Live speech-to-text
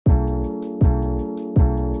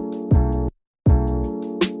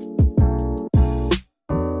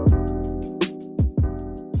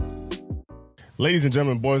Ladies and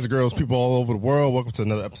gentlemen, boys and girls, people all over the world, welcome to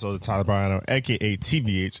another episode of Tyler Brian, a.k.a.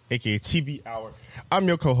 TBH, a.k.a. TB Hour. I'm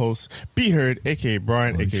your co-host, B Heard, a.k.a.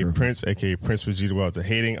 Brian, a.k.a. Prince, a.k.a. Prince Vegeta Well to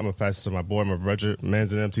Hating. I'm going to pass it to my boy, my brother,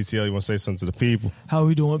 Man's in MTTL. You want to say something to the people? How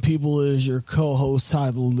we doing, people? It is your co-host,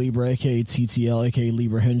 Tyler Libra, a.k.a. TTL, a.k.a.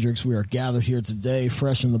 Libra Hendricks. We are gathered here today,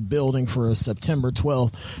 fresh in the building for September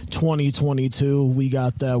 12th, 2022. We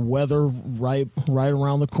got that weather right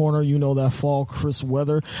around the corner. You know, that fall crisp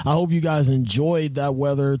weather. I hope you guys enjoyed that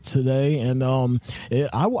weather today. And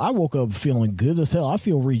I woke up feeling good as hell. I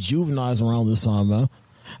feel rejuvenized around this time, man.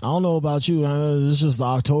 I don't know about you. It's just the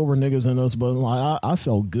October niggas in us, but like, I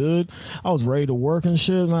felt good. I was ready to work and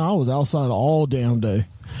shit, man. I was outside all damn day.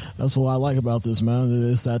 That's what I like about this,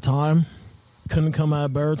 man. It's that time. Couldn't come at a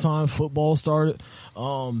better time. Football started.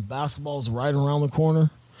 Basketball's right around the corner.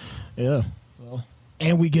 Yeah. Well,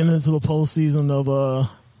 and we get into the postseason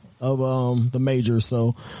of the majors,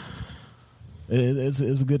 so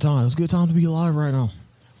it's a good time. It's a good time to be alive right now.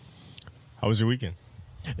 How was your weekend?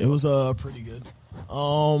 It was pretty good.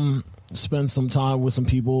 Spent some time with some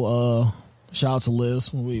people. Shout out to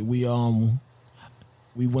Liz. We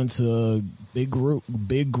went to Big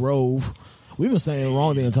Grove. We've been saying it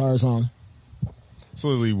wrong the entire time. It's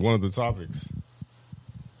literally one of the topics.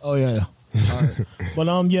 Oh yeah. All right.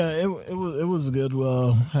 But yeah, it was good.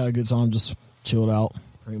 Had a good time. Just chilled out.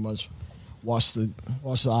 Pretty much watched the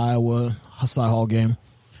Iowa Cy-Hall game,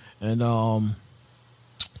 and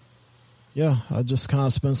yeah, I just kind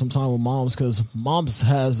of spent some time with Moms because Moms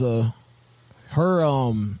has the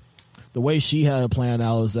way she had it planned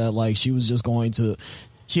out is that like she was just going to,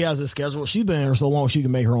 she has a schedule. She's been here so long she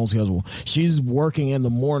can make her own schedule. She's working in the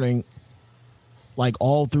morning like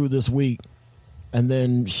all through this week, and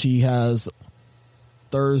then she has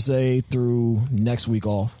Thursday through next week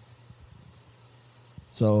off.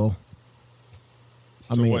 So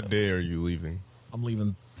I mean, what day are you leaving? I'm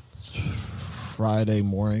leaving Friday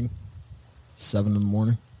morning. 7 in the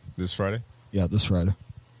morning. This Friday? Yeah, this Friday.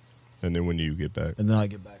 And then when do you get back? And then I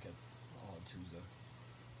get back on Tuesday.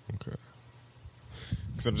 Okay.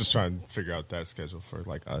 Because I'm just trying to figure out that schedule for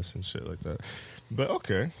like us and shit like that. But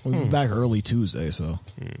okay. We'll be back early Tuesday, so.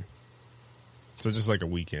 So just like a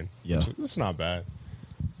weekend. Yeah. It's not bad.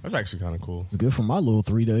 That's actually kind of cool. It's good for my little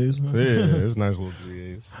 3 days. Man. Yeah, it's a nice little 3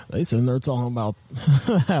 days. They sitting there talking about,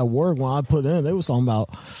 at work when I put in, they was talking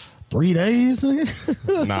about 3 days.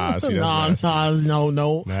 Nah, see, that's nasty.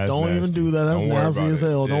 No. That's don't nasty. even do that. That's nasty as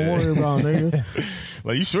hell. Yeah. Don't worry about it, nigga.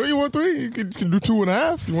 Like, you sure you want 3? You can do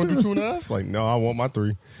 2.5. You want to do 2.5? Like, no, I want my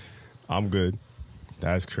 3. I'm good.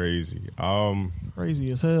 That's crazy. Crazy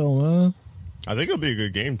as hell, man. I think it'll be a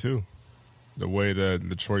good game too. The way that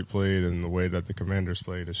Detroit played and the way that the Commanders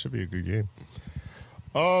played, it should be a good game.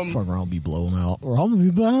 Fuck around, be blown out, or I'm gonna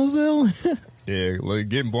be blown as hell. Yeah, like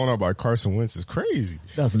getting blown out by Carson Wentz is crazy.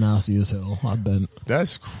 That's nasty as hell. I bet.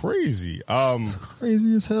 That's crazy.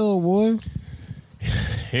 Crazy as hell, boy.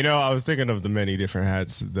 You know, I was thinking of the many different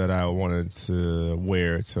hats that I wanted to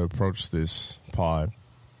wear to approach this pod,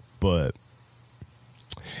 but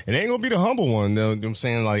it ain't gonna be the humble one. Though. You know what I'm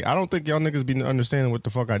saying? Like, I don't think y'all niggas be understanding what the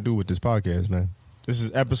fuck I do with this podcast, man. This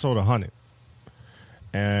is episode 100.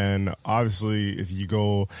 And obviously, if you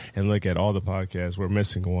go and look at all the podcasts, we're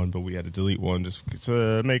missing one, but we had to delete one just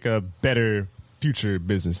to make a better future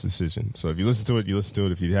business decision. So if you listen to it, you listen to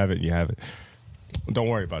it. If you haven't, you haven't. Don't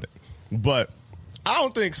worry about it. But I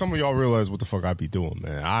don't think some of y'all realize what the fuck I be doing,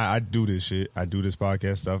 man. I do this shit. I do this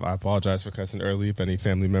podcast stuff. I apologize for cussing early if any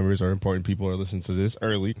family members or important people are listening to this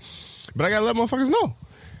early. But I gotta let motherfuckers know.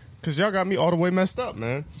 Because y'all got me all the way messed up,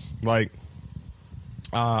 man. Like,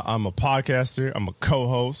 I'm a podcaster. I'm a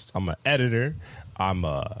co-host. I'm an editor. I'm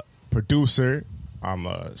a producer. I'm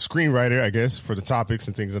a screenwriter, I guess, for the topics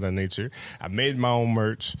and things of that nature. I made my own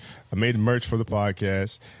merch. I made merch for the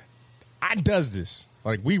podcast. I does this.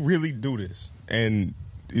 Like, we really do this. And,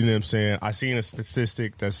 you know what I'm saying? I seen a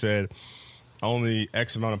statistic that said only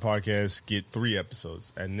X amount of podcasts get 3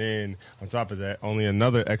 episodes. And then, on top of that, only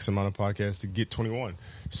another X amount of podcasts to get 21.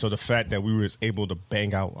 So the fact that we were able to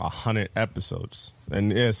bang out 100 episodes.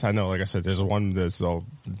 And yes, I know, like I said, there's one that's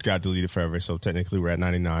got deleted forever. So technically we're at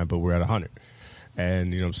 99, but we're at 100.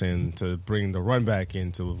 And, you know what I'm saying, to bring the run back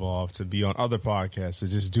in, to evolve, to be on other podcasts, to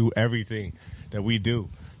just do everything that we do.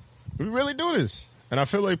 We really do this. And I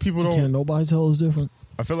feel like people don't... Can't nobody tell us different.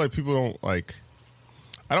 I feel like people don't, like...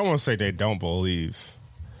 I don't want to say they don't believe,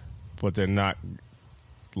 but they're not,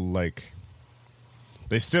 like...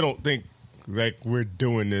 They still don't think, like, we're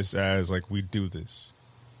doing this as, like, we do this.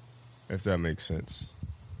 If that makes sense.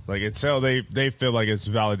 Like, until they feel like it's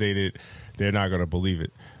validated, they're not going to believe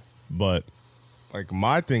it. But, like,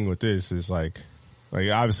 my thing with this is, like... Like,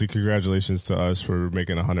 obviously, congratulations to us for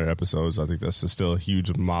making 100 episodes. I think that's still a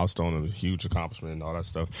huge milestone and a huge accomplishment and all that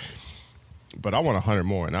stuff. But I want 100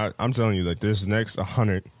 more. And I'm telling you, like, this next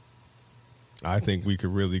 100, I think we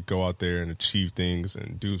could really go out there and achieve things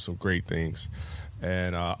and do some great things.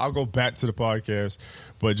 And I'll go back to the podcast,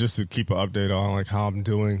 but just to keep an update on, like, how I'm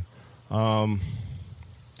doing. I'm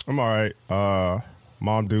all right.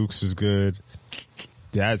 Mom Dukes is good.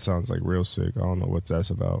 Dad sounds like real sick. I don't know what that's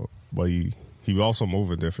about. But he also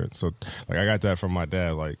moving different. So, like, I got that from my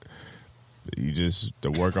dad. Like, he just, the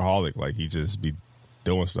workaholic. Like, he just be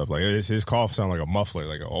doing stuff. Like, his cough sound like a muffler,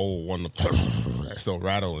 like an old one that still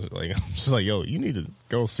rattles. Like, I'm just like, yo, you need to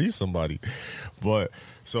go see somebody. But,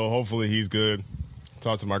 so hopefully he's good.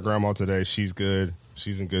 Talked to my grandma today. She's good.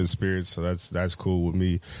 She's in good spirits. So that's cool with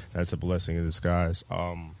me. That's a blessing in disguise.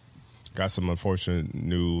 Got some unfortunate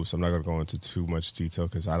news. I'm not going to go into too much detail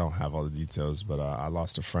because I don't have all the details, but I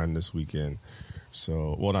lost a friend this weekend.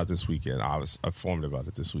 So, well, not this weekend. I was informed about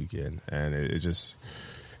it this weekend. And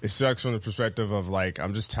it sucks from the perspective of, like,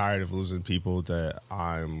 I'm just tired of losing people that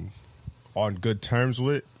I'm on good terms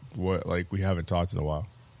with, like, we haven't talked in a while.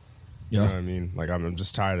 You know what I mean? Like, I'm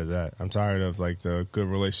just tired of that. I'm tired of, like, the good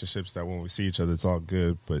relationships that when we see each other, it's all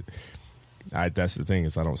good. But that's the thing,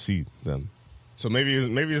 is I don't see them. So maybe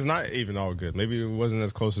it's not even all good. Maybe it wasn't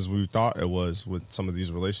as close as we thought it was with some of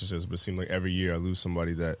these relationships. But it seemed like every year I lose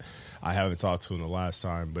somebody that I haven't talked to in the last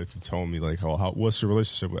time. But if you told me, like, oh, what's your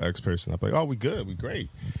relationship with X person? I'd be like, oh, we good, we great.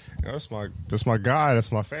 You know, that's my guy,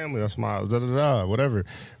 that's my family, that's my whatever.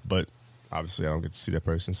 But obviously, I don't get to see that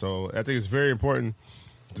person. So I think it's very important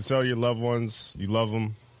to tell your loved ones you love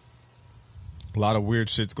them. A lot of weird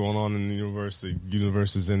shit's going on in the universe. The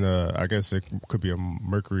universe is in I guess it could be a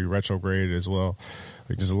Mercury retrograde as well.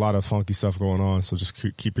 Like, there's a lot of funky stuff going on. So just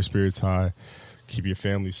keep your spirits high, keep your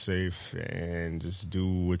family safe, and just do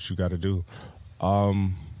what you got to do.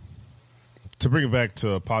 To bring it back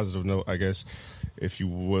to a positive note, I guess, if you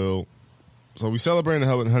will. So we celebrating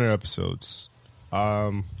the 100 episodes.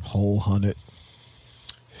 Whole 100.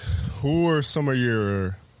 Who are some of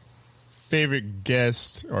your favorite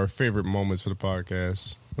guests or favorite moments for the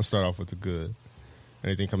podcast? Let's start off with the good.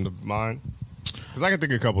 Anything come to mind? Because I can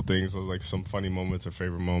think of a couple things, like some funny moments or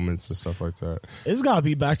favorite moments and stuff like that. It's got to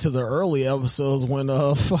be back to the early episodes when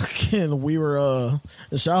fucking we were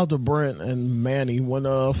shout out to Brent and Manny when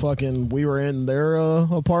fucking we were in their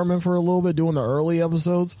apartment for a little bit doing the early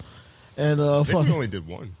episodes, and we only did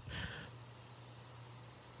one.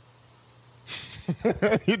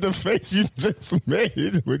 The face you just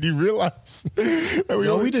made when you realized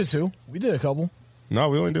that we did two. We did a couple. No,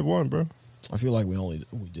 we only did one, bro. I feel like we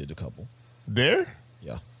did a couple. There?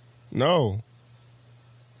 Yeah. No.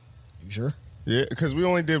 You sure? Yeah, because we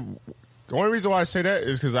only did. The only reason why I say that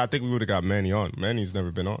is because I think we would have got Manny on. Manny's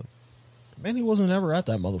never been on. Manny wasn't ever at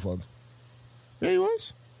that motherfucker. Yeah, he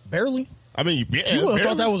was. Barely. I mean, yeah, you would have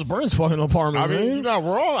thought that was Brent's fucking apartment. I mean, man. you're not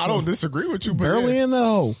wrong. I don't disagree with you. But barely in the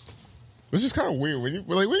hole. It's just kind of weird when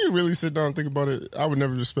you really sit down and think about it. I would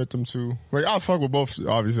never expect them to. Like, I'll fuck with both,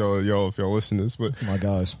 obviously, y'all if y'all listen to this, but my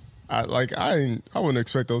guys, I wouldn't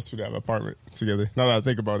expect those two to have an apartment together. Now that I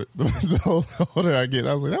think about it, the older I get,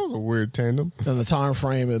 I was like, that was a weird tandem. And the time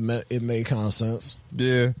frame, it made kind of sense.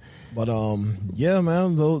 Yeah, but yeah,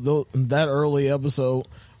 man, that early episode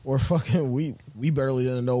where fucking we barely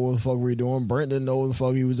didn't know what the fuck we were doing. Brent didn't know what the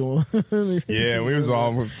fuck he was doing. Yeah, we was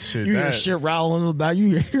all with shit. You hear shit rattling in the back.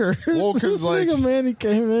 You hear because like nigga, man, he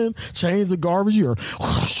came in, changed the garbage. You hear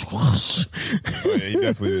whoosh, whoosh. Oh, yeah, he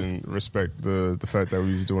definitely didn't respect the fact that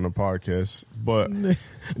we was doing a podcast. But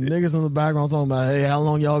niggas in the background talking about, hey, how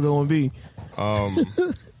long y'all gonna be?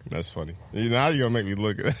 That's funny. Now you're gonna make me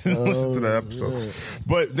listen to that episode. Yeah.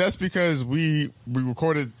 But that's because we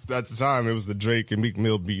recorded at the time. It was the Drake and Meek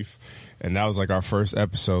Mill beef, and that was like our first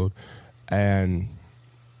episode. And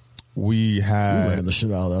we ran the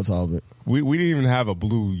shit out of that topic. We didn't even have a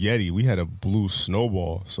blue Yeti. We had a blue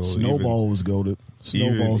Snowball. So Snowball was goated.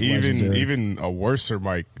 Snowball's even a worser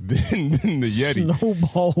mic than the Yeti.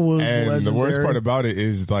 Snowball was and legendary. The worst part about it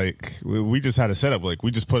is like we just had a setup. Like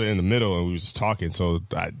we just put it in the middle and we was just talking. So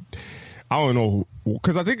I don't know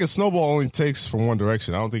because I think a Snowball only takes from one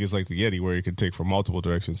direction. I don't think it's like the Yeti where it could take from multiple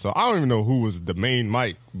directions. So I don't even know who was the main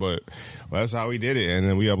mic, but that's how we did it. And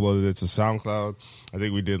then we uploaded it to SoundCloud. I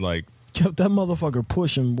think we did like kept that motherfucker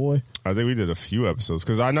pushing, boy. I think we did a few episodes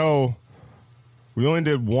because I know we only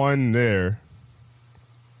did one there.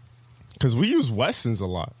 Because we use Weston's a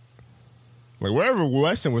lot. Like, wherever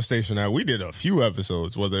Weston was stationed at, we did a few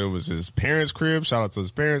episodes, whether it was his parents' crib. Shout out to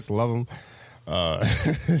his parents. Love him.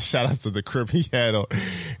 Shout out to the crib he had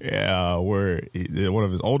where one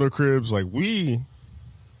of his older cribs. Like, we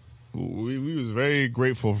we was very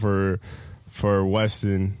grateful for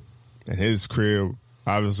Weston and his crib.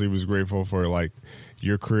 Obviously, was grateful for like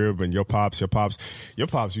your crib and your pops. Your pops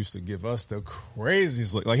used to give us the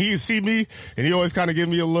craziest look. Like he'd see me and he always kind of give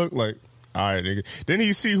me a look like, all right, nigga. Then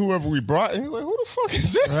he'd see whoever we brought and he's like, who the fuck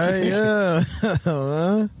is this? Right,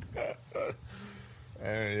 yeah.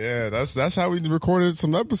 And yeah, that's how we recorded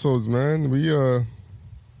some episodes, man.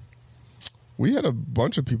 We had a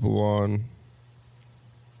bunch of people on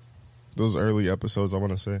those early episodes, I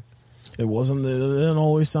want to say. It didn't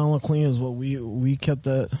always sound like clean as what we kept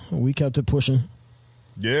it pushing.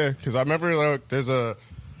 Yeah, because I remember like, there's a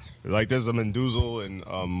Mendozel and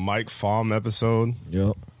Mike Fahm episode.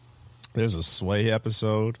 Yep. There's a Sway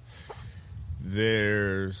episode.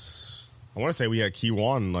 I want to say we had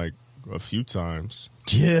Keywan like a few times.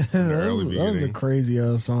 Yeah, that was a crazy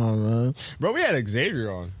ass song, man. Bro, we had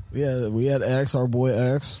Xavier on. We had X, our boy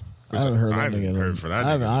X. I haven't heard that nigga.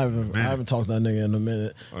 I haven't talked to that nigga in a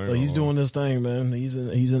minute. But he's doing this thing, man. He's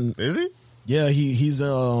in. Is he? Yeah, he's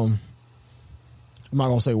I'm not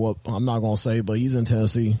gonna say what I'm not gonna say, but he's in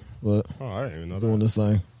Tennessee. But I didn't even know doing that. this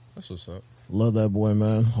thing. That's what's up. Love that boy,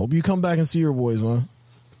 man. Hope you come back and see your boys, man.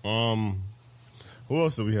 Who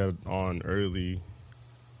else did we have on early?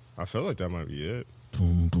 I feel like that might be it.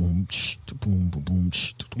 Boom, boom, boom, boom, boom.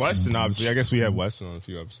 Weston, obviously. I guess we had Weston on a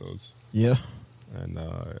few episodes. Yeah. And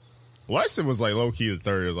Weston was like low key the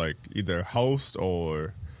third, like either host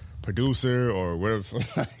or producer or whatever.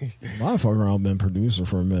 I fuck around been producer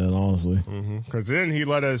for a minute, honestly. Because then he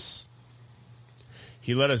let us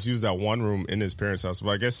use that one room in his parents' house.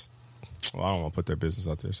 But I guess, well, I don't want to put their business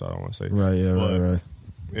out there, so I don't want to say. Right, yeah, right.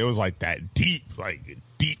 It was like that deep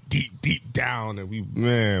down, and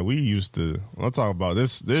we used to. I'll talk about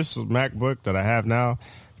this MacBook that I have now.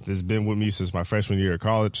 That's been with me since my freshman year of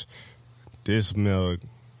college. This milk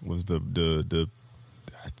was the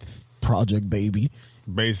project baby,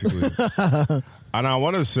 basically. And I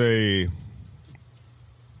want to say,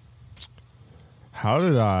 how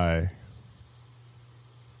did I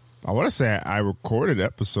want to say I recorded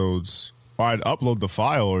episodes, or I'd upload the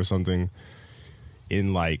file or something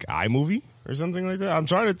in like iMovie or something like that. I'm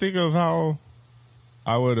trying to think of how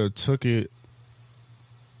I would have took it.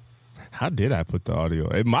 How did I put the audio?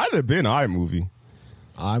 It might have been iMovie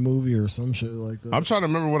or some shit like that. I'm trying to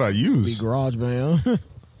remember what I used. Be GarageBand.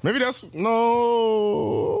 Maybe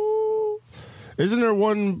no. Isn't there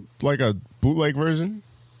one like a bootleg version?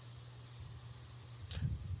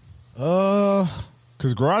 Because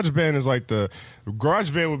GarageBand is like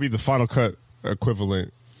GarageBand would be the Final Cut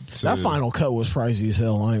equivalent. That Final Cut was pricey as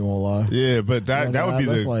hell. I ain't gonna lie. Yeah, but that would be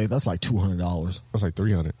that's like $200. That's like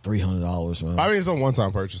 $300. $300, man. I mean, it's a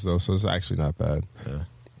one-time purchase though, so it's actually not bad. Yeah.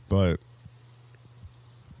 But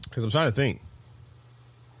because I'm trying to think,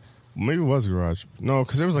 maybe it was Garage. No,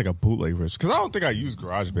 because there was like a bootleg version. Because I don't think I used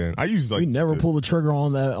GarageBand. I used like we never pulled the trigger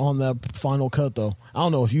on that Final Cut though. I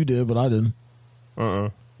don't know if you did, but I didn't.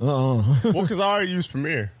 Well, because I already used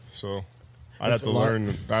Premiere, so I'd have to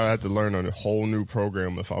learn. I had to learn a whole new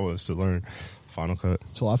program if I was to learn Final Cut.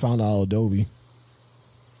 So I found out Adobe,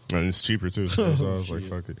 and it's cheaper too. So I was like,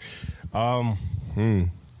 "Fuck it."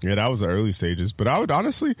 Yeah, that was the early stages. But I would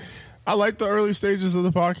honestly, I like the early stages of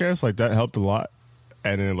the podcast. Like that helped a lot.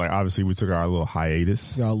 And then, like obviously, we took our little hiatus.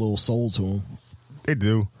 It's got a little soul to them. They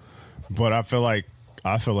do, but I feel like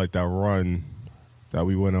that run that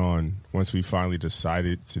we went on once we finally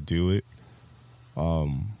decided to do it,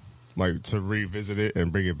 like to revisit it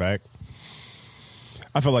and bring it back.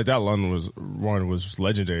 I feel like that run was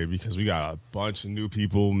legendary because we got a bunch of new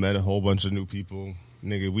people, met a whole bunch of new people.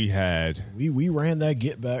 Nigga, we ran that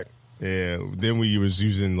get back. Yeah, then we was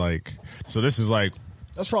using like, so this is like,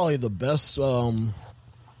 that's probably the best.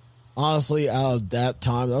 Honestly, out of that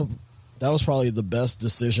time, that was probably the best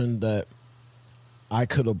decision that I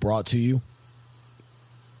could have brought to you.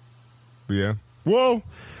 Yeah. Well,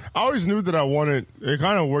 I always knew that I wanted. It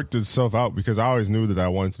kind of worked itself out because I always knew that I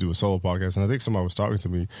wanted to do a solo podcast, and I think somebody was talking to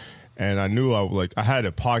me, and I knew I had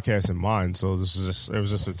a podcast in mind. So it was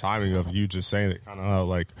just the timing of you just saying it. Kind of how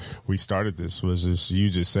like we started this was just you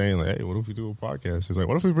just saying like, hey, what if we do a podcast? It's like,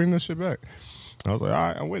 what if we bring this shit back? And I was like, all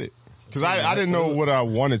right, I'm with it. Because I didn't know what I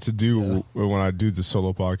wanted to do when I do the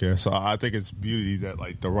solo podcast. So I think it's beauty that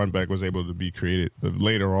like the run back was able to be created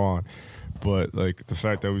later on. But like the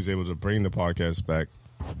fact that we was able to bring the podcast back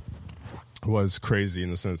was crazy in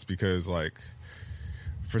a sense because like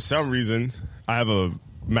for some reason I have a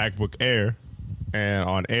MacBook Air and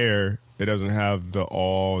on Air it doesn't have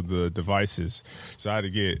all the devices. So I had to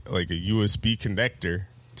get like a USB connector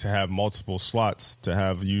to have multiple slots to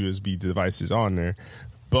have USB devices on there.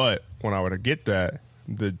 But when I were to get that,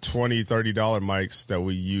 the $20-$30 mics that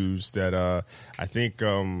we used that I think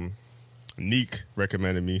Neek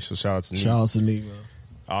recommended me. So shout out to Neek. Shout out to Neek,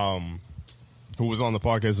 man. Who was on the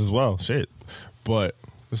podcast as well. Shit. But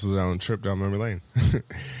this was on a trip down memory lane.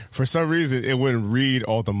 For some reason, it wouldn't read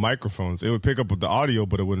all the microphones. It would pick up with the audio,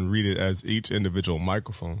 but it wouldn't read it as each individual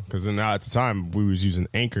microphone. Because then at the time, we was using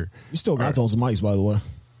Anchor. You still got those mics, by the way.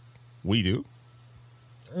 We do?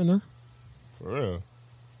 They're in there. For real?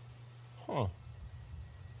 Huh.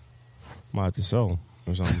 Might have to sell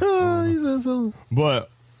or something. He said so. But,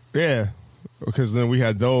 yeah. Because then we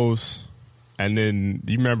had those. And then,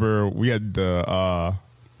 you remember, we had the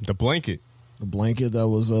blanket. The blanket that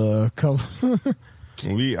was covered.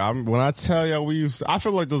 When I tell you I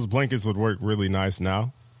feel like those blankets would work really nice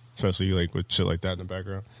now, especially like with shit like that in the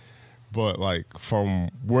background. But like from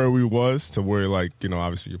where we was to where like, you know,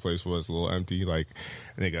 obviously your place was a little empty. Like,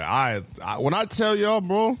 nigga, I when I tell y'all,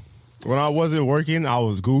 bro, when I wasn't working, I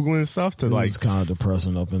was Googling stuff to like. It was kind of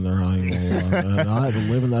depressing up in there. I ain't gonna lie, man. I had to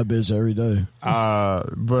live in that bitch every day.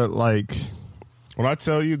 But like when I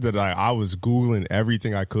tell you that I was Googling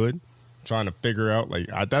everything I could, trying to figure out like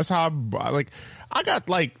that's how I got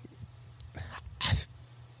like I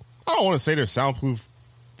don't want to say they're soundproof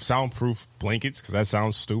blankets because that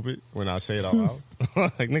sounds stupid when I say it out loud.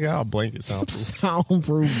 Like nigga, how a blanket soundproof?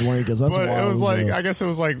 Soundproof blankets. That's but wild. It was like I guess it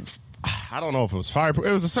was like I don't know if it was fireproof.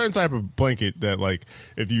 It was a certain type of blanket that like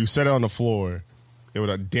if you set it on the floor, it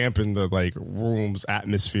would dampen the like room's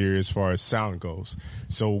atmosphere as far as sound goes.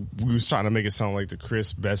 So we was trying to make it sound like the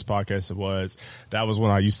crisp best podcast it was. That was when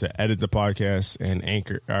I used to edit the podcast and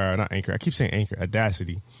not Anchor. I keep saying Anchor,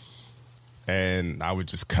 Audacity. And I would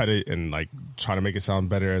just cut it and like try to make it sound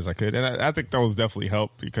better as I could. And I think that was definitely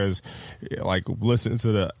helped because like listening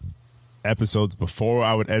to the episodes before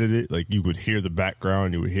I would edit it, like you would hear the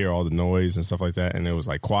background, you would hear all the noise and stuff like that. And it was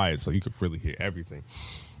like quiet, so you could really hear everything.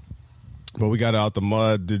 But we got out the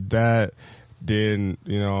mud, did that. Then,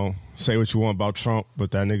 you know, say what you want about Trump,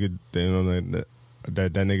 but that nigga, you know,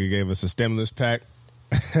 that nigga gave us a stimulus pack.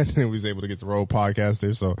 And then we was able to get the Road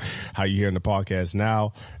Podcaster. So how you hearing the podcast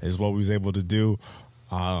now is what we was able to do.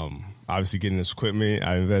 Obviously getting this equipment,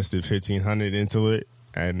 I invested $1,500 into it,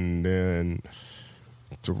 and then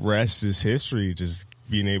the rest is history. Just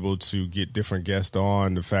being able to get different guests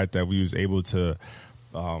on, the fact that we was able to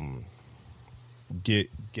get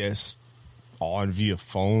guests on via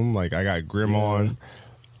phone. Like I got Grim on.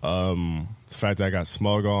 The fact that I got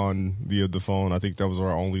Smug on via the phone. I think that was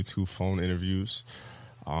our only 2 phone interviews.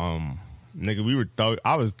 Nigga,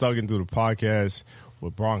 I was thugging through the podcast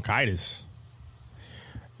with bronchitis,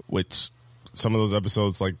 which some of those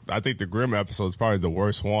episodes, like I think the Grim episode is probably the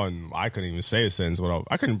worst one. I couldn't even say a sentence without,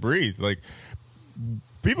 I couldn't breathe. Like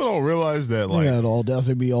people don't realize that. Like, I had all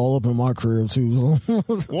audacity be all up in my crib too.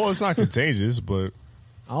 Well, it's not contagious, but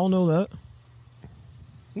I don't know that.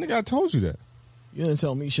 Nigga, I told you that. You didn't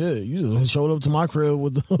tell me shit. You just showed up to my crib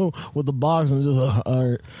with the box and just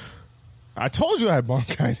all right. I told you I had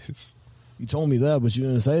bronchitis. You told me that, but you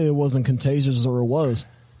didn't say it wasn't contagious or it was.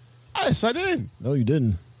 Yes, I did. No, you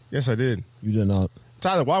didn't. Yes, I did. You did not.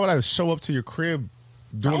 Tyler, why would I show up to your crib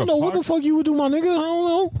doing I don't know what the fuck you would do, my nigga. I don't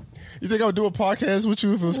know. You think I would do a podcast with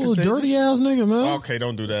you if it was contagious? Dirty ass nigga, man. Okay,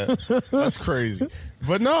 don't do that. That's crazy.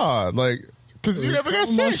 But nah, like, because you never got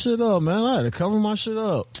sick. Cover my shit up, man. I had to cover my shit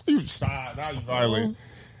up. You stop. Now you violate.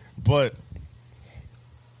 But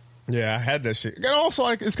yeah, I had that shit. And also,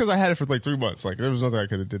 like, it's because I had it for like 3 months. Like, there was nothing I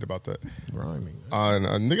could have did about that. Rhyming.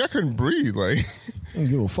 Nigga, I couldn't breathe. Like, I don't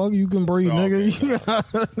give a fuck. You can breathe, nigga.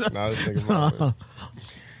 Okay, now this nigga violate.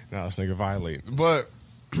 Now this nigga violate. But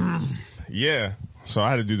yeah, so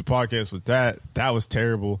I had to do the podcast with that. That was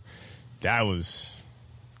terrible. That was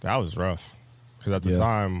rough. Because at the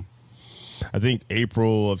time, I think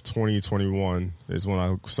April of 2021 is when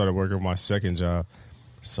I started working my second job.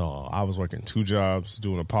 So I was working 2 jobs,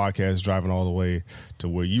 doing a podcast, driving all the way to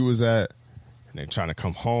where you was at, and then trying to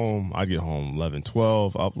come home. I get home 11,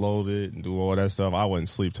 12, upload it, and do all that stuff. I wouldn't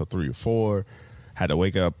sleep till 3 or 4. Had to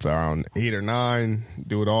wake up around 8 or 9,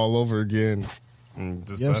 do it all over again. And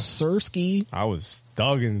just yes, sirski. I was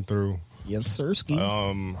thugging through. Yes, sirski.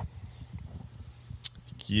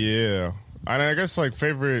 Yeah. And I guess like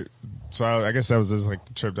favorite. So I guess that was just like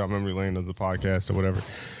the trip down memory lane of the podcast or whatever.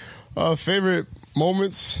 Favorite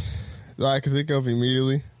moments that I can think of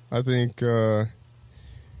immediately. I think your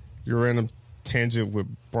random tangent with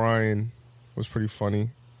Brian was pretty funny.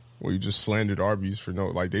 Where you just slandered Arby's for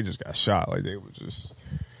they just got shot. Like they were just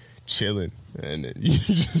chilling, and then you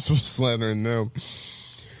just was slandering them.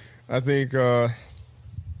 I think our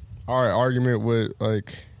argument with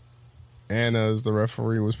like Anna as the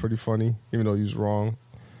referee was pretty funny, even though he was wrong.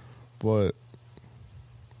 But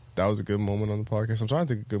that was a good moment on the podcast. I'm trying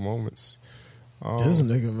to think of good moments. This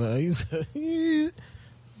nigga, man,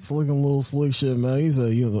 he's looking a little slick shit, man. He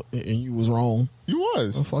said and you was wrong. You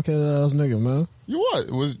was a fuckhead ass nigga, man. You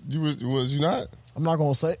was you not? I'm not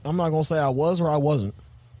gonna say I was or I wasn't.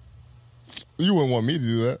 You wouldn't want me to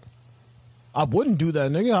do that. I wouldn't do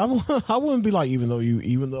that, nigga. I wouldn't be like, even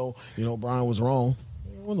though Brian was wrong.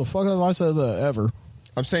 When the fuck have I said that ever?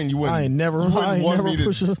 I ain't never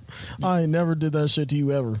did that shit to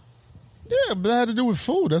you ever. Yeah, but that had to do with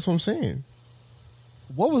food. That's what I'm saying.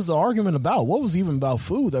 What was the argument about? What was even about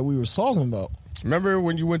food that we were talking about? Remember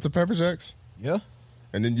when you went to Pepper Jack's? Yeah.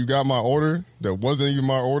 And then you got my order that wasn't even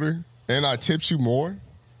my order, and I tipped you more?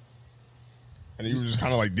 And you were just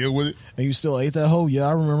kind of like, deal with it? And you still ate that hoe? Yeah,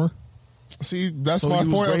 I remember. See, that's my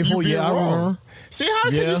point of you being wrong. I remember. See,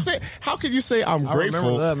 how can you say I'm grateful? I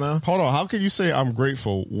remember that, man. Hold on, how can you say I'm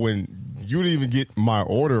grateful when you didn't even get my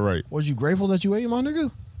order right? Was you grateful that you ate, my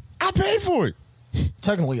nigga? I paid for it.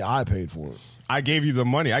 Technically, I paid for it. I gave you the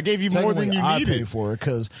money. I gave you more than you needed. I paid for it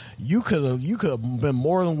because you could have been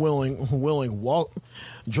more than willing.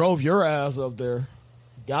 Drove your ass up there,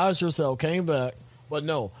 got it yourself, came back. But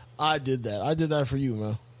no, I did that. I did that for you,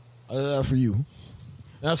 man. I did that for you.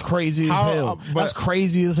 That's crazy as hell. That's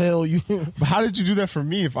crazy as hell. But how did you do that for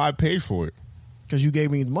me if I paid for it? Because you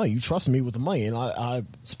gave me the money. You trusted me with the money, and I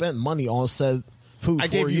spent money on said food for you. I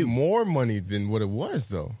gave you more money than what it was,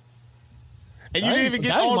 though. And you didn't even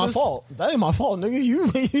get all this. That ain't my fault, nigga.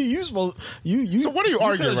 You supposed you. So what are you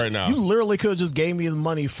arguing right now? You literally could have just gave me the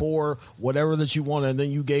money for whatever that you wanted, and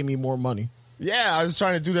then you gave me more money. Yeah, I was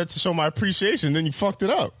trying to do that to show my appreciation. Then you fucked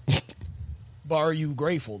it up. But are you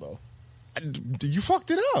grateful though? You fucked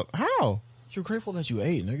it up. How? You're grateful that you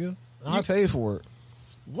ate, nigga. I paid for it.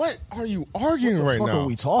 What are you arguing right now? What the fuck are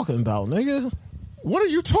we talking about, nigga? What are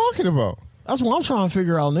you talking about? That's what I'm trying to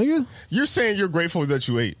figure out, nigga. You're saying you're grateful that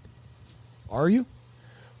you ate. Are you?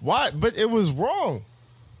 Why? But it was wrong.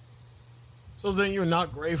 So then you're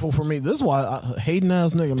not grateful for me. This is why hating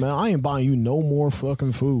ass nigga, man. I ain't buying you no more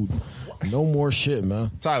fucking food. No more shit,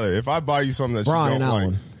 man. Tyler, if I buy you something that Brian you don't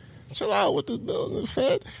Allen. like, chill out with the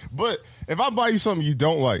Fed. But if I buy you something you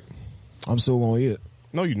don't like, I'm still gonna eat it.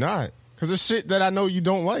 No, you're not. Because there's shit that I know you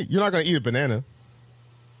don't like. You're not gonna eat a banana.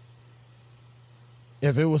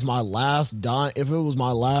 If it was my last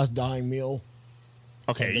dying meal.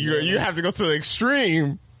 Okay, you have to go to the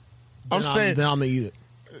extreme. I'm saying then I'm gonna eat it.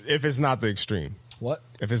 If it's not the extreme. What?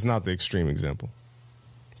 If it's not the extreme example.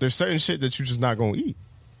 There's certain shit that you're just not gonna eat.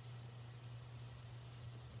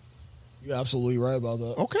 You're absolutely right about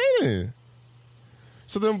that. Okay then.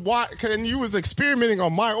 So then why? And you was experimenting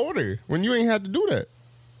on my order when you ain't had to do that.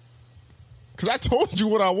 Because I told you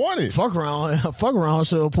what I wanted. Fuck around.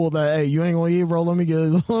 Should have pulled that. Hey, you ain't gonna eat, bro. Let me get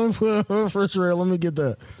it. For sure. Let me get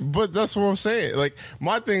that. But that's what I'm saying. Like,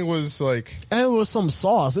 my thing was like, and it was some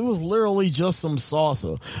sauce. It was literally just some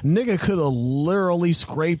salsa. Nigga could have literally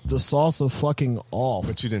scraped the salsa fucking off.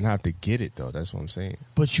 But you didn't have to get it though. That's what I'm saying.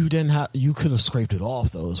 But you didn't have. You could have scraped it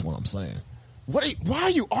off though. Is what I'm saying. Why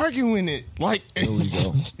are you arguing it? Like, here we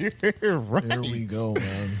go. You're right. Here we go,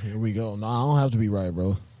 man. Here we go. No, I don't have to be right,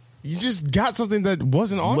 bro. You just got something that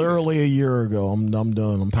wasn't on. Literally a year ago. I'm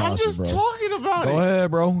done. I'm past it, bro. I'm just talking about it. Go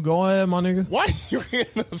ahead, bro. Go ahead, my nigga. Why are you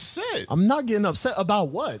getting upset? I'm not getting upset about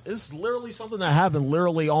what. It's literally something that happened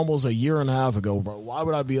literally almost a year and a half ago, bro. Why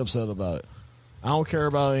would I be upset about it? I don't care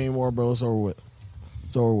about it anymore, bro. It's over with.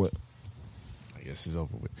 It's over with. I guess it's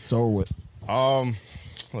over with. It's over with.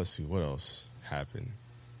 Let's see what else happened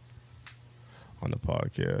on the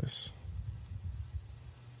podcast.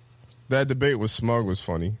 That debate with Smug was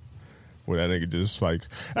funny. When that nigga just like,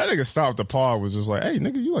 that nigga stopped the pod, was just like, hey,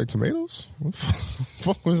 nigga, you like tomatoes? What the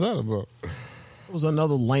fuck was that about? It was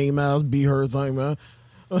another lame ass be her thing, man.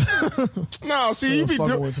 No, see, you be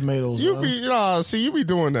doing tomatoes. You be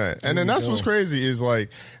doing that, and then that's what's crazy is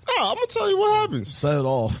like, no, I'm gonna tell you what happens. Set it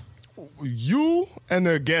off. You and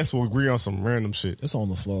the guest will agree on some random shit. It's on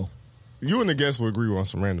the flow. You and the guest will agree on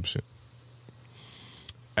some random shit,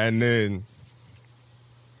 and then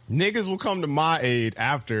niggas will come to my aid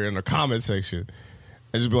after in the comment section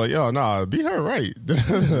and just be like, yo, nah, be her right.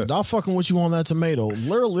 Not fucking with you on that tomato.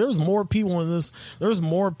 Literally, there's more people in this. There's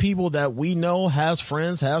more people that we know, has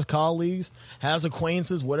friends, has colleagues, has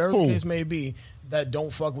acquaintances, whatever the case may be, that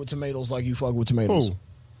don't fuck with tomatoes like you fuck with tomatoes. Who?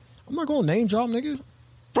 I'm not going to name drop, nigga.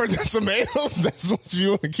 For the tomatoes? That's what you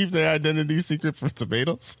want to keep their identity secret for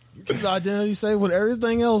tomatoes? You keep the identity safe with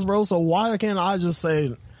everything else, bro. So why can't I just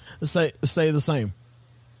say the same?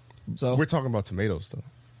 So we're talking about tomatoes, though.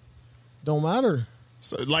 Don't matter.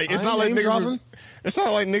 So like, it's not like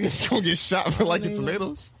niggas gonna get shot for liking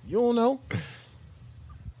tomatoes. You don't know.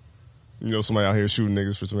 You know somebody out here shooting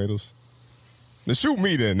niggas for tomatoes? Then shoot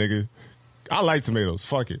me then, nigga. I like tomatoes.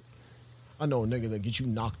 Fuck it. I know a nigga that get you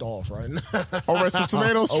knocked off right now. Over some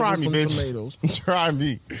tomatoes? Try me, some bitch. tomatoes. Try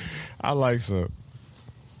me. I like some.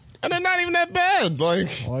 And they're not even that bad. Like,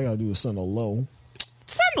 all I gotta do is send a low.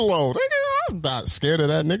 send a low, nigga. I'm not scared of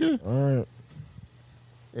that, nigga. All right.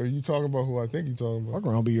 Are you talking about who I think you talking My about?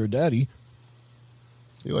 grandma be your daddy.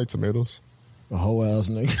 You like tomatoes? A whole ass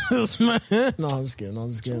niggas, man. No, I'm just kidding. I'm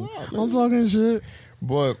just kidding. Chill out, I'm talking shit.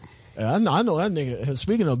 But Hey, I know that nigga.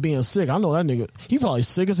 Speaking of being sick, I know that nigga. He probably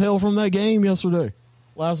sick as hell from that game last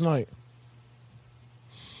night.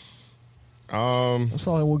 That's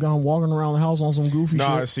probably what got him walking around the house on some goofy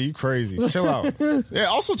shit. see, you crazy. Chill out. Yeah,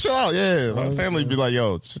 also chill out. Yeah, my family be like,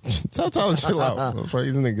 yo, tell Tyler to chill out. That's why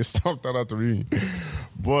this nigga stomped out the ring.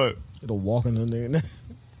 But It'll walk in the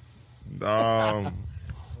nigga. um,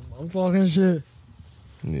 I'm talking shit.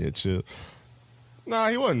 yeah, chill. Nah,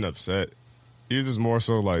 he wasn't upset. He was just more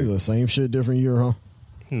so like, The same shit, different year, huh?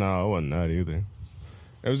 no, it wasn't that either.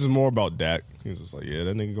 It was just more about Dak. He was just like, yeah,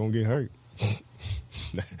 that nigga gonna get hurt.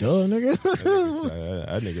 Duh, nigga.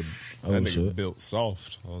 That nigga, Oh, that nigga shit. built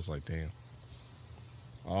soft. I was like, damn.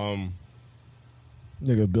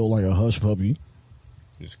 Nigga built like a hush puppy.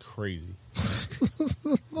 It's crazy.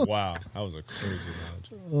 Wow, that was a crazy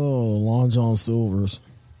analogy. Oh, Long John Silver's.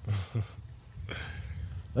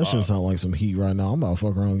 That shit sound like some heat right now. I'm about to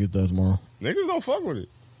fuck around and get that tomorrow. Niggas don't fuck with it.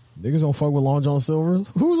 Niggas don't fuck with Long John Silver's?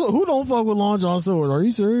 Who don't fuck with Long John Silver's? Are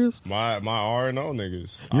you serious? My R&O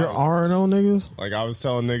niggas. Your R&O niggas? Like, I was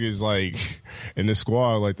telling niggas, like, in the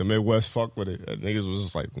squad, like, the Midwest fuck with it. And niggas was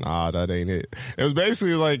just like, nah, that ain't it. It was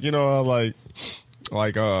basically like, you know, like,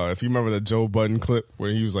 if you remember the Joe Budden clip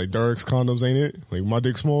where he was like, Derek's condoms ain't it? Like, my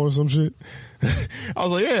dick small or some shit. I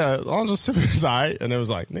was like, yeah, Long John Silver's all right. And it was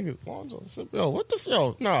like, nigga, Long John Silver, yo, what the,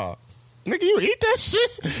 yo, nah. Nigga, you eat that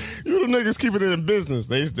shit? You the niggas keeping it in business.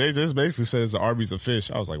 They just basically says the Arby's a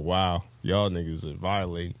fish. I was like, wow, y'all niggas are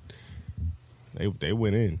violating. They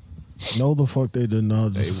went in. No, the fuck they did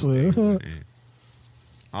not. Just say.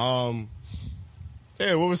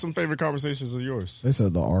 Yeah, what were some favorite conversations of yours? They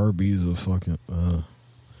said the Arby's are fucking.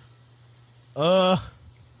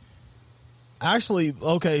 Actually,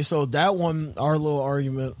 okay, so that one, our little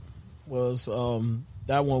argument was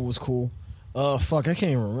that one was cool. Fuck, I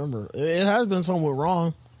can't even remember. It has been something with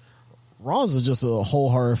Ron. Ron's just a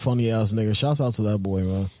wholehearted funny ass nigga. Shouts out to that boy,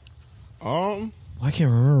 man. I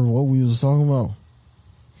can't remember what we was talking about.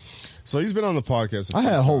 So he's been on the podcast. I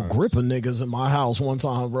had a whole grip of niggas in my house one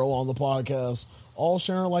time, bro, on the podcast, all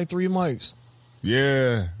sharing like 3 mics.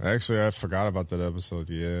 Yeah, actually, I forgot about that episode.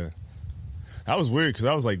 Yeah, that was weird because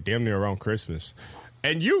that was like damn near around Christmas,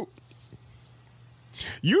 and you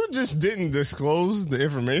just didn't disclose the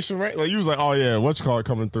information, right? Like, you was like, oh yeah, what's called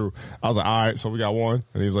coming through? I was like, all right, so we got one,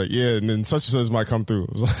 and he's like, yeah, and then such and such might come through.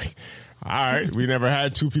 I was like, all right, we never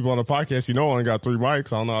had 2 people on the podcast. You know, I only got 3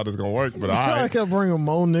 mics. I don't know how this is gonna work, but all I right. kept bringing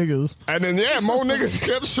more niggas. And then more niggas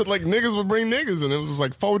kept shit. Like, niggas would bring niggas, and it was just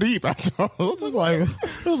like 4 deep after all. It was like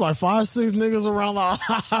 5-6 niggas around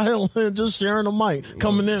the island just sharing a mic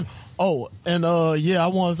coming in. Oh, and yeah, I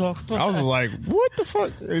want to talk. I was like, what the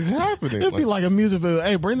fuck is happening? It'd be like a music video.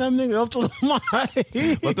 Hey, bring that nigga up to the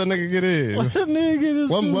mic. Let that nigga get in. Let that nigga get his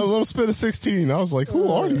Let him spit a 16. I was like,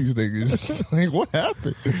 who are these niggas? Like, what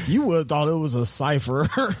happened? You would have thought it was a cipher.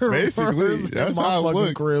 Basically, that's my how it fucking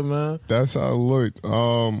looked. crib, man. That's how it looked.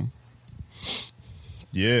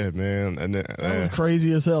 Yeah, man. And then, That was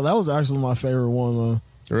crazy as hell. That was actually my favorite one, man.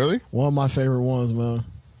 Really? One of my favorite ones, man.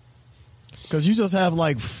 Because you just have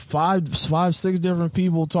like 5-6 different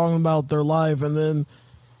people talking about their life, and then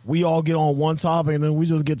we all get on one topic, and then we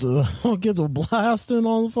just get to blasting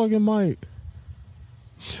on the fucking mic.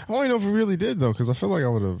 I don't even know if we really did, though, because I feel like I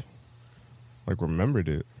would have, like, remembered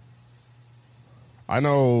it. I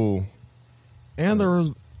know. And there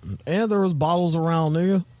was bottles around,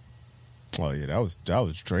 nigga. Oh yeah, that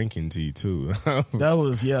was drinking tea too. That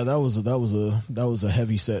was a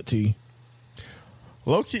heavy set tea.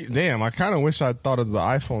 Low key, damn. I kind of wish I thought of the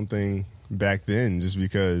iPhone thing back then, just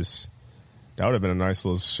because that would have been a nice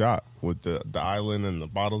little shot with the island and the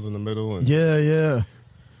bottles in the middle. And Yeah.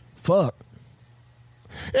 Fuck.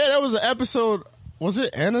 yeah, that was an episode. Was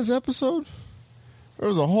it Anna's episode? There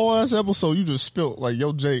was a whole ass episode. You just spilt like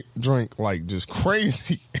yo Jake drank like just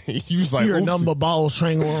crazy. You was like, You heard "Oopsie." nothing but bottles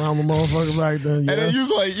trangling around the motherfucker back then. Yeah. And then you was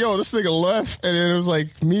like, yo, this nigga left. And then it was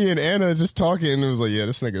like me and Anna just talking. And it was like, yeah,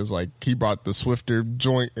 this nigga's like, he brought the Swifter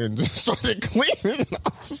joint and just started cleaning. I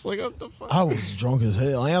was just like, what the fuck? I was drunk as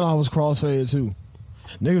hell, and I was crossfaded too.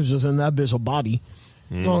 Niggas just in that bitch a body.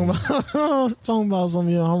 Talking about something.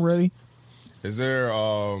 Yeah, I'm ready. Is there,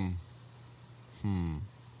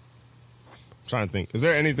 trying to think. Is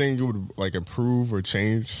there anything you would like improve or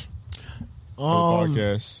change for the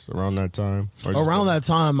podcast around that time? Around that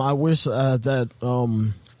time, I wish that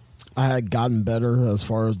I had gotten better as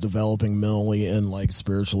far as developing mentally and like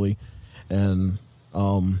spiritually, and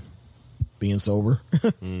being sober.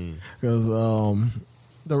 Because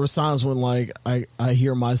there were times when like I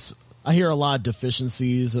hear a lot of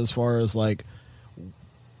deficiencies as far as like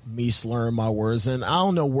me slurring my words, and I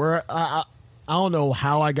don't know where I don't know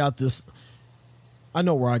how I got this. I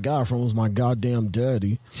know where I got it from. It was my goddamn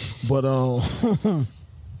daddy, but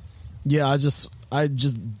yeah, I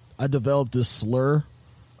developed this slur.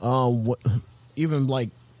 Even like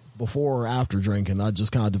before or after drinking, I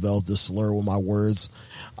just kind of developed this slur with my words.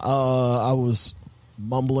 I was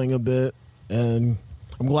mumbling a bit, and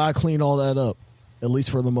I'm glad I cleaned all that up, at least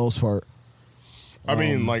for the most part. I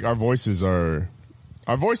mean, like our voices are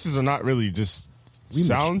not really just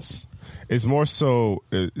sounds. It's more so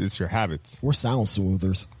it's your habits. We're sound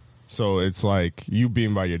smoothers. So it's like you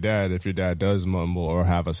being by your dad. If your dad does mumble or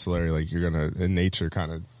have a slur, like you're gonna in nature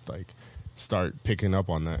kind of like start picking up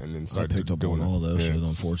on that and then start doing all that shit.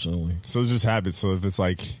 Unfortunately, so it's just habits. So if it's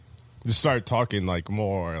like just start talking like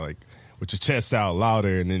more like with your chest out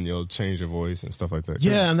louder, and then you'll change your voice and stuff like that.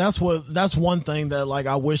 Yeah, and that's one thing that like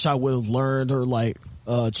I wish I would have learned or like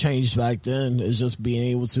changed back then, is just being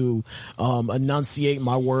able to enunciate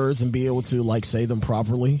my words and be able to like say them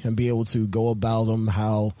properly and be able to go about them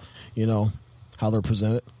how they're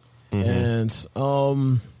presented. And just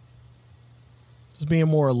being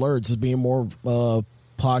more alert, just being more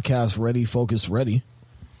podcast ready, focus ready.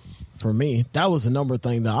 For me, that was the number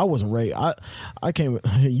thing that I wasn't ready. I came,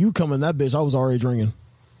 you come in that bitch, I was already drinking.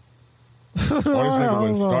 I just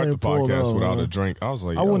wouldn't start the podcast without a drink. I was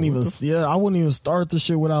like, I wouldn't even start the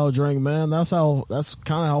shit without a drink, man. That's kind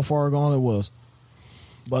of how far gone it was.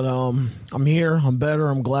 But I'm here, I'm better,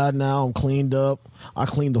 I'm glad now, I'm cleaned up. I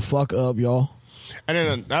cleaned the fuck up, y'all.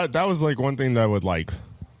 And then that was like one thing that would like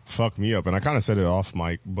fuck me up, and I kind of said it off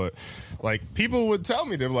mic, but like people would tell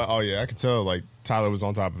me, they were like, oh yeah, I could tell like Tyler was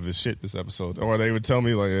on top of his shit this episode, or they would tell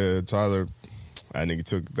me like Tyler, that nigga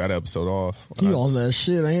took that episode off. He on that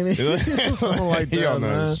shit, ain't he? Something like that, he on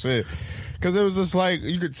man. that shit. Because it was just like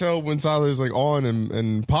you could tell when Tyler's like on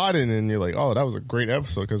and potting, and you're like, oh, that was a great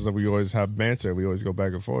episode, because we always have banter, we always go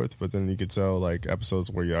back and forth. But then you could tell like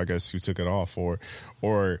episodes where I guess you took it off, or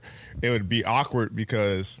it would be awkward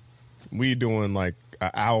because we doing like an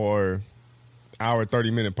hour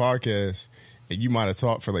 30-minute podcast, and you might have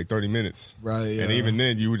talked for like 30 minutes. Right. Yeah. And even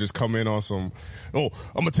then, you would just come in on some, oh,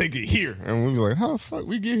 I'm going to take it here. And we were like, how the fuck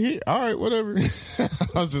we get here? All right, whatever. I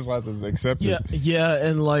was just like to accept it. Yeah.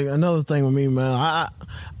 And like another thing with me, man,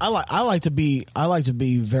 I like to be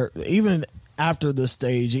very, even after this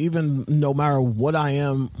stage, even no matter what I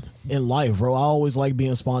am in life, bro, I always like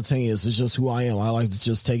being spontaneous. It's just who I am. I like to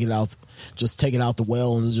just take it out the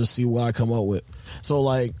well and just see what I come up with. So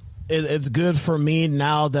like, it's good for me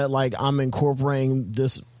now that like I'm incorporating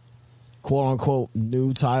this quote unquote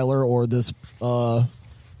new Tyler, or this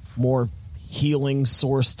more healing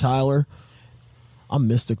source Tyler. I'm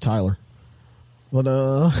Mystic Tyler, but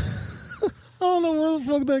I don't know where the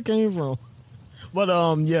fuck that came from. But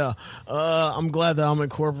I'm glad that I'm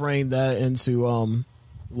incorporating that into a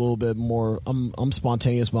little bit more. I'm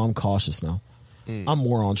spontaneous, but I'm cautious now. I'm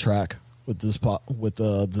more on track with this pod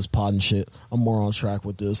and shit. I'm more on track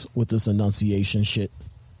with this enunciation shit.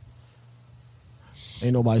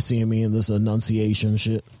 Ain't nobody seeing me in this enunciation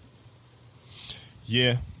shit.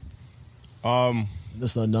 Yeah.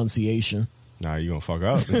 This enunciation. Nah, you gonna fuck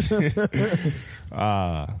up.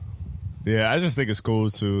 Yeah, I just think it's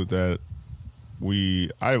cool too that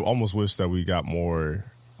I almost wish that we got more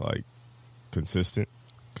like consistent,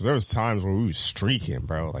 because there was times where we was streaking,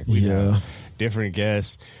 bro. Like we had different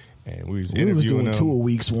guests, and we was interviewing doing them. 2 a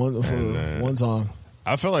week one time.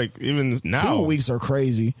 I feel like even now 2 a weeks are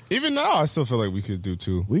crazy. Even now, I still feel like we could do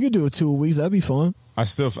 2. We could do it 2 a weeks. That'd be fun. I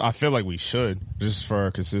feel like we should, just for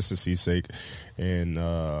consistency's sake and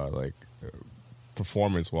like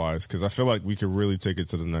performance wise, because I feel like we could really take it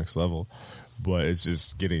to the next level. But it's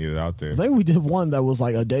just getting it out there. I think we did one that was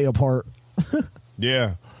like a day apart.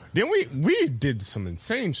 Yeah. Then we did some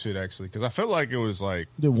insane shit, actually, because I felt like it was like...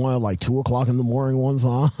 Did one at like 2 o'clock in the morning one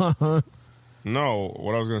time. No,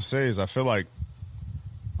 what I was going to say is I feel like...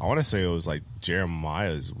 I want to say it was like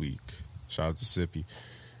Jeremiah's week. Shout out to Sippy.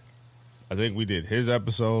 I think we did his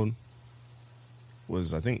episode.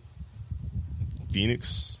 Was, I think,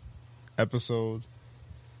 Phoenix episode.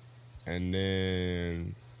 And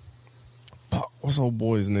then... Fuck, what's old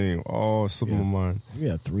boy's name? Oh, it's slipping my mind. We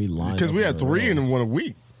had 3 lines. Because we had 3 in one a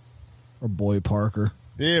week. Or Boy Parker.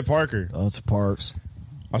 Yeah, Parker. Oh, it's Parks.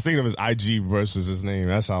 I was thinking of his IG versus his name.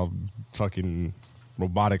 That's how fucking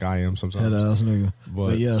robotic I am sometimes. Head ass nigga.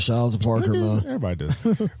 But yeah, shout out to Parker, man. Everybody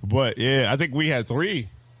does. But yeah, I think we had 3.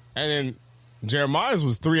 And then Jeremiah's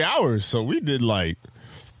was 3 hours. So we did like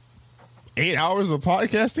 8 hours of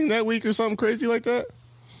podcasting that week or something crazy like that.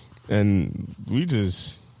 And we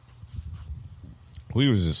was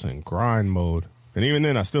just in grind mode. And even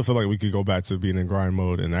then, I still feel like we could go back to being in grind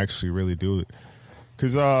mode and actually really do it.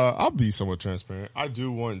 Because I'll be somewhat transparent. I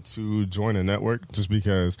do want to join a network just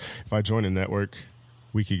because if I join a network,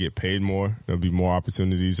 we could get paid more. There'll be more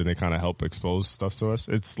opportunities and they kind of help expose stuff to us.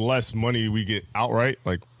 It's less money we get outright.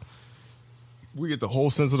 Like, we get the whole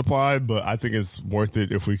sense of the pie, but I think it's worth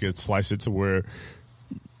it if we could slice it to where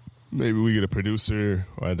maybe we get a producer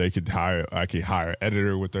or I could hire an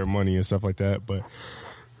editor with their money and stuff like that. But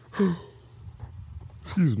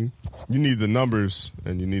excuse me. You need the numbers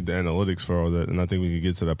and you need the analytics for all that, and I think we can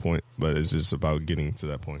get to that point, but it's just about getting to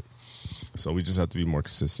that point. So we just have to be more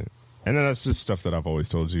consistent. And then that's just stuff that I've always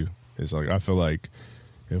told you. It's like I feel like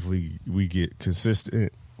if we get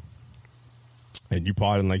consistent and you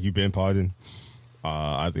podding like you've been podding,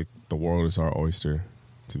 I think the world is our oyster,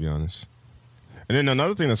 to be honest. And then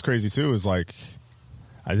another thing that's crazy too is like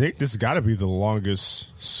I think this has got to be the longest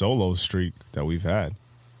solo streak that we've had.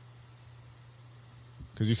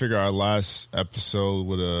 Because you figure our last episode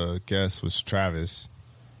with a guest was Travis.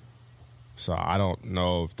 So I don't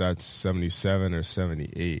know if that's 77 or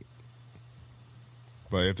 78.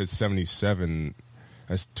 But if it's 77,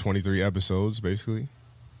 that's 23 episodes, basically.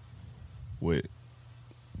 With,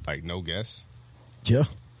 like, no guests. Yeah.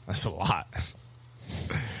 That's a lot.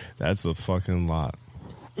 That's a fucking lot.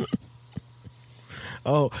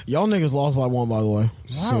 Oh, y'all niggas lost by 1, by the way.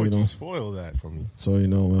 Why so would you you spoil that for me? So you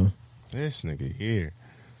know, man. This nigga here.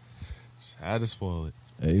 Had to spoil it.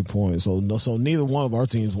 8 points. So neither one of our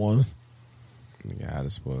teams won. Yeah, I had to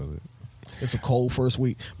spoil it. It's a cold first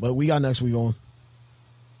week, but we got next week on.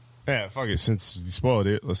 Yeah, fuck it. Since you spoiled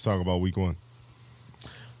it, let's talk about week 1.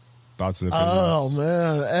 Thoughts and opinions. Oh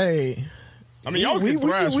man, hey. I mean, y'all was getting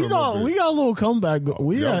thrashed for a little bit. We got a little comeback. It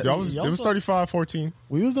was 35-14.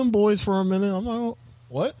 We was them boys for a minute. I'm like,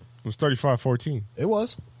 what? It was 35-14. It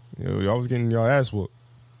was. Y'all was getting y'all ass whooped.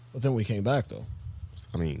 But then we came back though.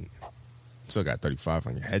 I mean, still got 35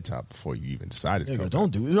 on your head top before you even decided to nigga, come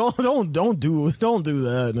don't do that,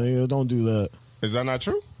 nigga. Don't do that. Is that not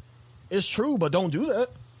true? It's true, but don't do that.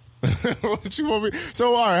 What you want me?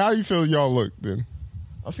 So, all right, how do you feel y'all look then?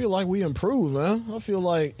 I feel like we improved, man. I feel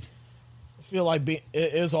like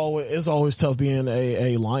it's always tough being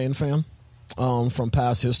a Lion fan from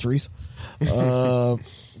past histories. The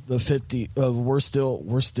 50 we're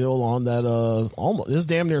still on that almost this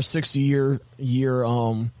damn near 60 year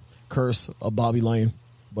curse of Bobby Lane.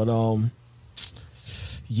 But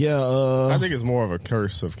yeah, I think it's more of a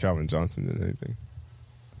curse of Calvin Johnson than anything.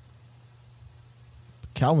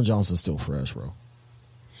 Calvin Johnson's still fresh, bro.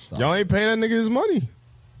 Stop. Y'all ain't paying that nigga his money.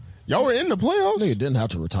 Y'all were in the playoffs. Nigga didn't have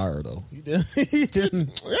to retire though. He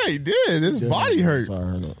didn't. Yeah, he did. His body hurt.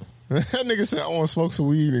 No. That nigga said, I want to smoke some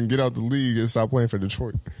weed and get out the league and stop playing for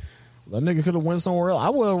Detroit. That nigga could have went somewhere else.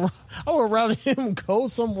 I would rather him go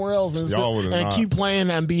somewhere else and keep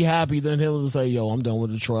playing and be happy than him to say, yo, I'm done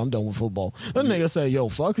with Detroit. I'm done with football. That nigga said, yo,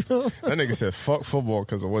 fuck. That nigga said, fuck football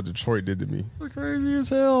because of what Detroit did to me. That's crazy as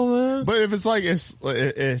hell, man. But if it's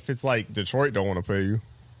like Detroit don't want to pay you,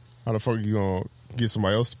 how the fuck are you going to get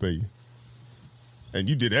somebody else to pay you? And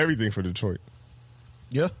you did everything for Detroit.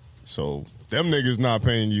 Yeah. So them niggas not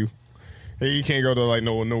paying you. Hey, you can't go to like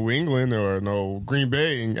no New England or no Green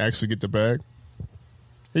Bay and actually get the bag.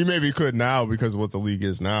 He maybe could now because of what the league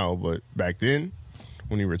is now, but back then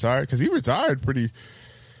when he retired, because he retired pretty.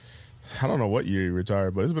 I don't know what year he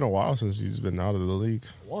retired, but it's been a while since he's been out of the league.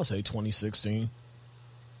 I want to say 2016.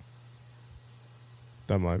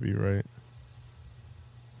 That might be right,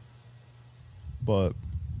 but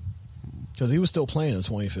because he was still playing in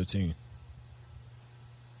 2015.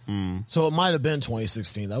 So it might have been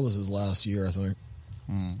 2016. That was his last year, I think.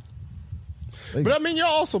 But I mean, y'all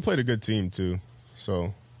also played a good team too.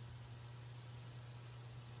 So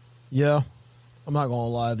yeah, I'm not gonna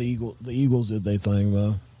lie. The Eagles did their thing,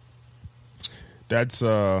 man. That's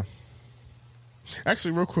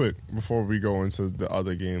actually real quick before we go into the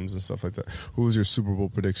other games and stuff like that. Who was your Super Bowl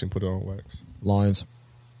prediction? Put it on wax. Lions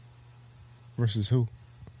versus who?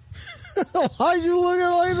 Why'd you look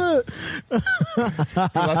at it like that?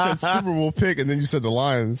 Because I said Super Bowl pick, and then you said the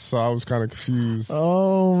Lions, so I was kind of confused.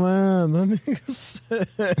 Oh, man. That nigga said...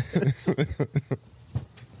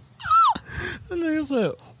 that nigga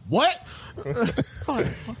said, what?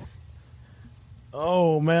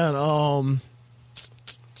 Oh, man.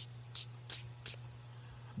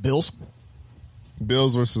 Bills.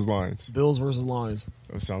 Bills versus Lions. Bills versus Lions.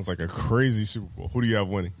 That sounds like a crazy Super Bowl. Who do you have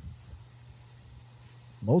winning?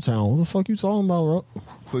 Motown. What the fuck you talking about, bro?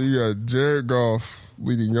 So you got Jared Goff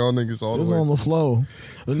leading y'all niggas all It was the way. on the flow.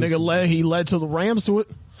 The nigga led to the Rams to it.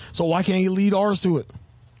 So why can't he lead ours to it?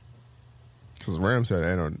 Because Rams had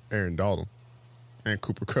Aaron Dalton and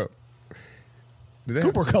Cooper Kupp.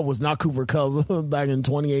 Cooper Kupp was not Cooper Kupp back in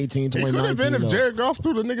 2018, 2019. It could have been if Jared Goff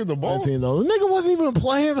threw the nigga the ball. The nigga wasn't even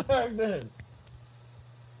playing back then.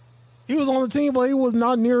 He was on the team, but he was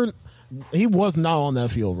not near. He was not on that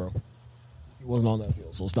field, bro. He wasn't on that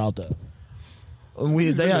field, so stop that. And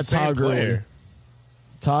they had Todd Gurley.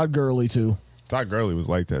 Todd Gurley, too. Todd Gurley was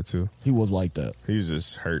like that, too. He was like that. He was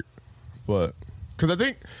just hurt. But, because I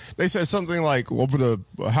think they said something like, over the,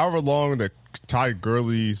 however long that Todd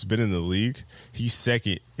Gurley's been in the league, he's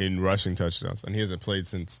second in rushing touchdowns, and he hasn't played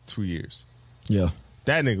since 2 years. Yeah.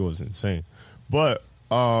 That nigga was insane. But,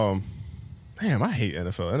 man, I hate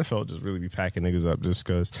NFL. NFL just really be packing niggas up just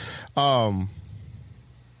because.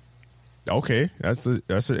 Okay, that's an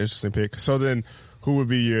interesting pick. So then, who would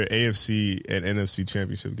be your AFC and NFC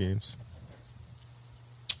championship games?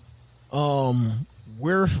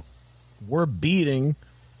 We're beating.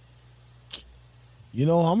 You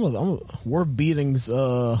know, we're beating.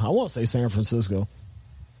 I want to say San Francisco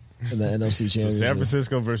in the NFC championship. So San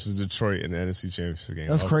Francisco versus Detroit in the NFC championship game.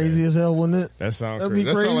 That's crazy as hell, wouldn't it? That sounds crazy.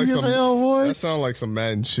 That'd be crazy as hell, boy. That sounds like some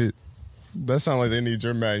Madden shit. That sounds like they need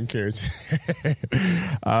your Madden character. Okay,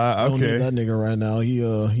 don't need that nigga right now.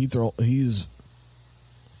 He's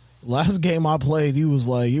last game I played. He was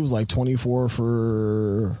like 24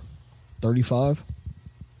 for 35.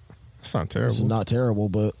 That's not terrible. It's not terrible,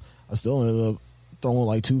 but I still ended up throwing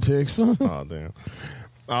like 2 picks. Oh damn.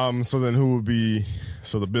 So then who would be?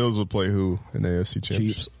 So the Bills would play who in the AFC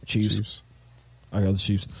championship? Chiefs. I got the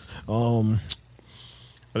Chiefs. I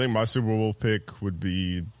think my Super Bowl pick would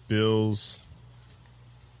be Bills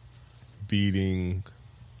beating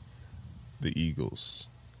the Eagles.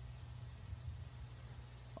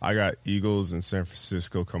 I got Eagles and San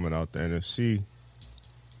Francisco coming out the NFC.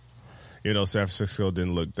 You know, San Francisco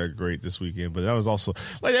didn't look that great this weekend, but that was also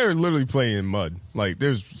like they were literally playing in mud. Like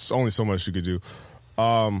there's only so much you could do.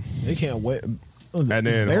 They can't wait. And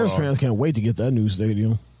then Bears fans can't wait to get that new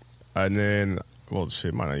stadium. And then, well,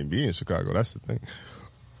 shit might not even be in Chicago. That's the thing.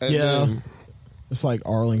 And yeah. then, it's like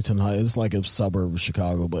Arlington Heights. It's like a suburb of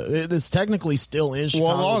Chicago, but it's technically still in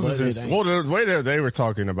Chicago. The way that they were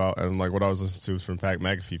talking about, and like what I was listening to was from Pat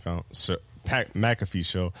McAfee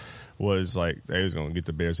show, was like they was going to get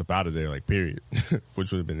the Bears up out of there, like period,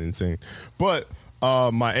 which would have been insane. But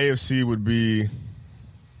my AFC would be.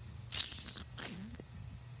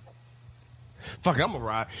 Fuck it, I'm gonna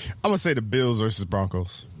ride. I'm gonna say the Bills versus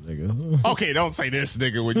Broncos. Nigga. Okay, don't say this,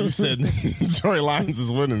 nigga, when you said Detroit Lions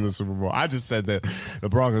is winning the Super Bowl. I just said that the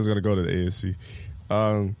Broncos are going to go to the AFC.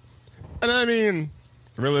 And I mean,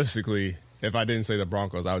 realistically, if I didn't say the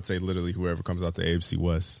Broncos, I would say literally whoever comes out the AFC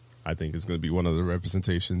West, I think is going to be one of the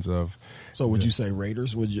representations of. So would you say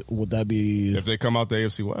Raiders? Would that be. If they come out the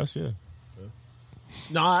AFC West, yeah.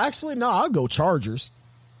 No, I'll go Chargers.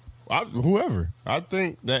 Whoever. I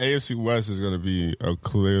think the AFC West is going to be a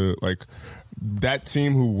clear, like, that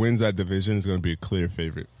team who wins that division is going to be a clear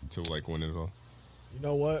favorite to like win it all. You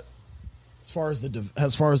know what? As far as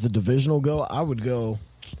the divisional go, I would go.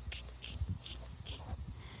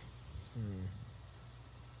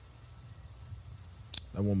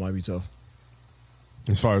 That one might be tough.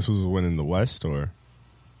 As far as who's winning the West, or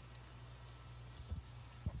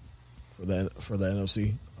for the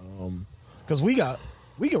NFC, because we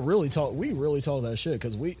can really talk that shit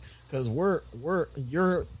because we're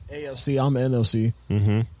you're AFC, I'm NFC.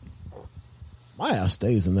 Mm-hmm. My ass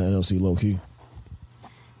stays in the NFC low key.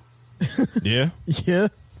 Yeah, yeah.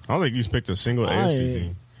 I don't think you picked a single AFC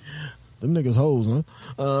team. Them niggas hoes, man.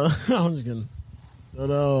 I'm just kidding.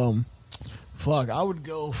 But fuck, I would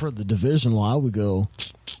go for the divisional. I would go.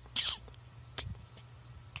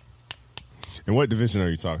 And what division are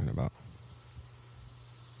you talking about?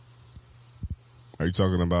 Are you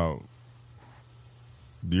talking about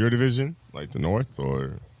your division, like the North,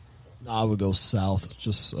 or? No, I would go South.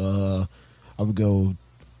 Just I would go.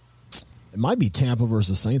 It might be Tampa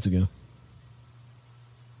versus Saints again.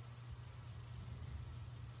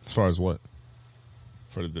 As far as what?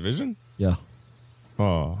 For the division? Yeah.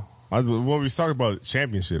 Oh, we was talking about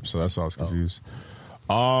championship, so that's why I was confused.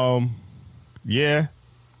 Yeah,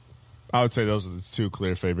 I would say those are the two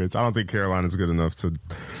clear favorites. I don't think Carolina's good enough to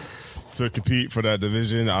compete for that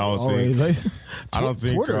division. I don't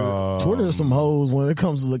think Twitter's some hoes when it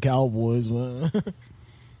comes to the Cowboys, man.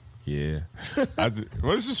 Yeah.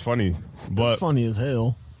 Well, it's just funny. But it's funny as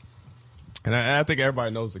hell. And I think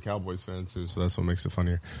everybody knows the Cowboys fan too, so that's what makes it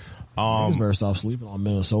funnier. Niggas better stop sleeping on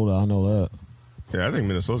Minnesota. I know that. Yeah, I think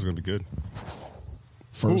Minnesota's gonna be good.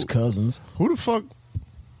 First Cousins. Who the fuck?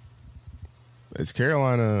 It's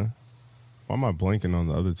Carolina. Why am I blanking on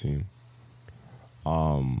the other team?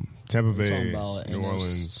 Tampa Bay, New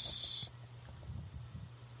Orleans,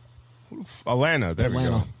 Atlanta. There we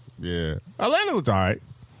go. Yeah, Atlanta looked all right.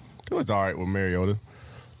 They looked all right with Mariota.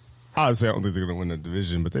 Obviously, I don't think they're going to win the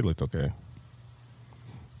division, but they looked okay.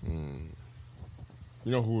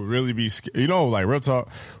 You know who would really be? You know, like real talk,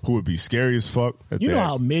 who would be scary as fuck? You know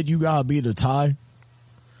how mid you gotta be to tie.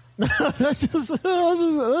 I just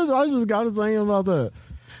got to thinking about that.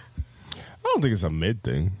 I don't think it's a mid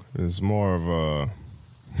thing. It's more of a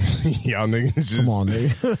y'all niggas just come on,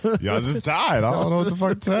 nigga. Y'all just tired. I don't know what the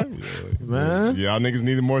fuck to tell you, man. Y'all niggas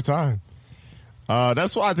needed more time.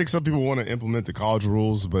 That's why I think some people want to implement the college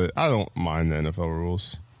rules, but I don't mind the NFL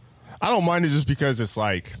rules. I don't mind it just because it's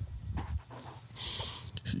like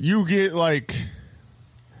you get like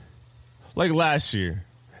last year,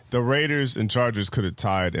 the Raiders and Chargers could have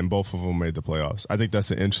tied, and both of them made the playoffs. I think that's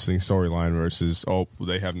an interesting storyline versus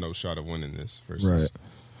they have no shot of winning this. Versus. Right.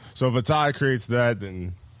 So if a tie creates that,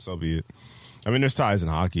 then so be it. I mean, there's ties in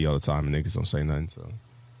hockey all the time, and niggas don't say nothing. So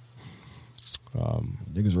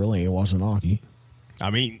niggas really ain't watching hockey. I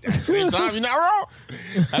mean, at the same time, you're not wrong.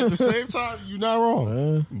 At the same time, you're not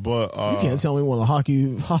wrong. But you can't tell me when the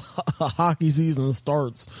hockey season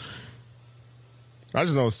starts. I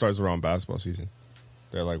just know it starts around basketball season.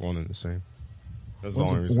 They're like one and the same. That's the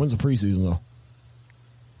only reason. When's the preseason though?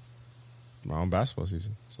 Around basketball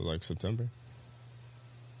season, so like September.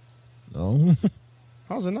 No,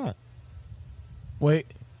 how's it not? Wait,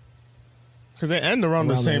 because they end around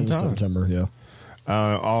the same time. September, yeah.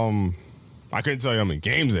 I couldn't tell you how many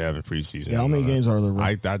games they have in preseason. Yeah, how many games are there?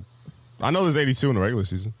 I know there's 82 in the regular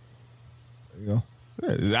season. There you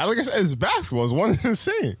go. Yeah, like I said, it's basketball. It's one and the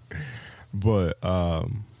same. But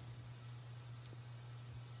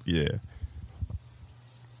yeah,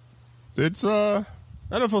 it's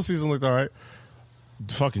NFL season looked all right.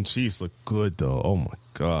 The fucking Chiefs look good though. Oh my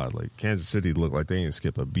god, like Kansas City looked like they didn't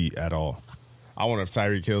skip a beat at all. I wonder if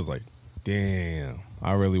Tyreek Hill's like, damn,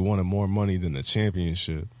 I really wanted more money than the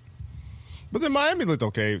championship. But then Miami looked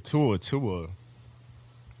okay. Tua. I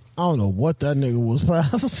don't know what that nigga was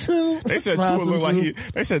passing. They said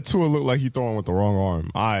Tua looked like he throwing with the wrong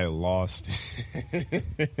arm. I lost.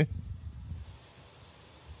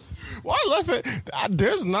 Why left it?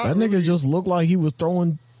 There's not. That nigga just looked like he was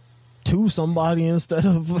throwing to somebody instead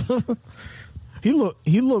of. He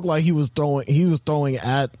looked like he was throwing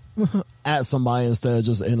at somebody instead of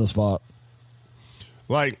just in a spot.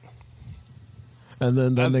 Like. And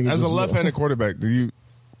then that nigga as a left-handed quarterback,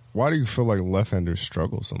 why do you feel like left-handers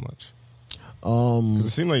struggle so much? 'Cause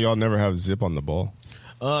it seems like y'all never have zip on the ball.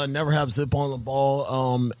 Never have zip on the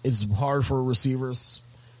ball. It's hard for receivers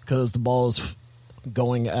because the ball is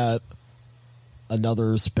going at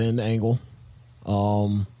another spin angle.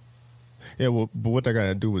 Yeah, well, but what that got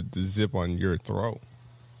to do with the zip on your throw?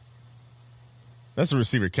 That's a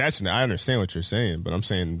receiver catching it. I understand what you're saying, but I'm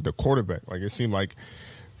saying the quarterback. Like, it seemed like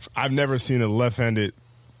I've never seen a left-handed.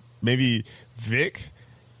 Maybe Vic.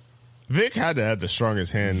 Vic had to have the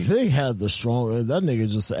strongest hand. Vic had the strongest. That nigga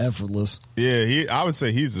just effortless. Yeah, I would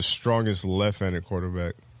say he's the strongest left-handed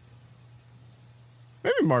quarterback.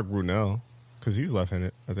 Maybe Mark Brunell, because he's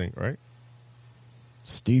left-handed, I think, right?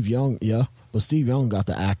 Steve Young, yeah. But Steve Young got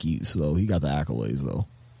the accolades, though. He got the accolades, though.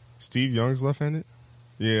 Steve Young's left-handed?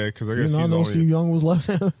 Yeah, because I guess he's the only... Steve Young was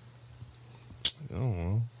left-handed? I don't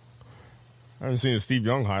know. I haven't seen a Steve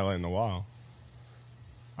Young highlight in a while.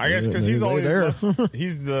 I guess because he's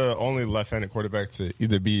he's the only left-handed quarterback to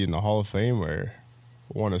either be in the Hall of Fame or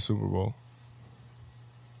won a Super Bowl.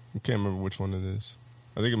 I can't remember which one it is.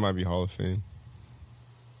 I think it might be Hall of Fame.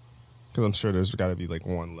 Because I'm sure there's got to be like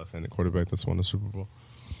one left-handed quarterback that's won a Super Bowl.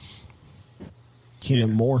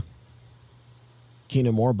 Keenan Moore,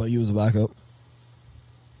 but he was a backup.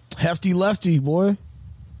 Hefty lefty, boy.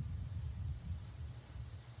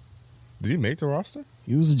 Did he make the roster?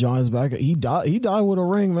 He was a Giants backup. He died with a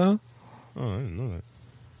ring, man. Oh, I didn't know that.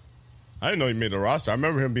 I didn't know he made the roster. I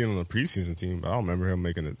remember him being on the preseason team, but I don't remember him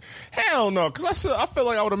making it. Hell no, because I feel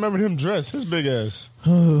like I would have remembered him dressed, his big ass.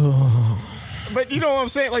 But you know what I'm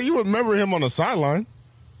saying? Like, you would remember him on the sideline.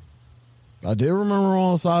 I did remember him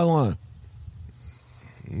on the sideline.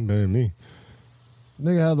 Better than me.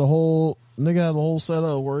 Nigga had the whole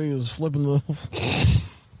setup where he was flipping the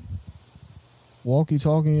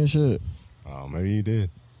walkie-talkie and shit. Oh, maybe he did.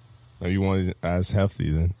 Maybe you wanted as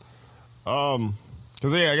hefty then.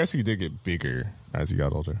 Because, yeah, I guess he did get bigger as he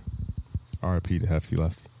got older. R.I.P. to Hefty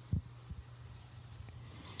Lefty.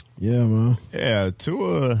 Yeah, man. Yeah,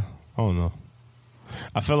 Tua, I don't know.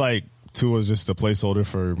 I feel like Tua's just a placeholder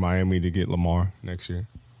for Miami to get Lamar next year.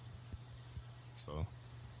 So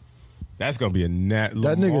that's gonna be a net.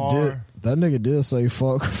 That nigga did say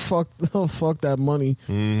fuck that money.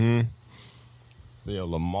 Mm-hmm. Yeah,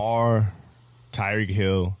 Lamar, Tyreek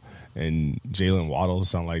Hill, and Jalen Waddle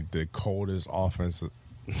sound like the coldest offense.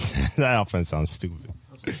 That offense sounds stupid.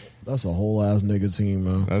 That's a whole ass nigga team,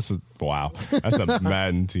 man. Wow. That's a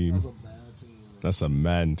Madden team. That's a bad team. That's a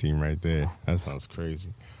Madden team right there. That sounds crazy.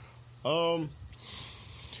 Is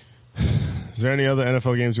there any other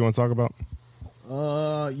NFL games you want to talk about?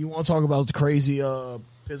 You want to talk about the crazy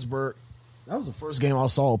Pittsburgh? That was the first game I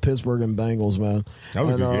saw of Pittsburgh and Bengals, man. That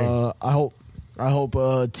was a good game. I hope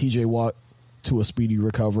TJ Watt to a speedy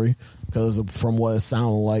recovery, because from what it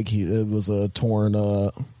sounded like, it was a torn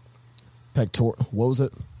pector. What was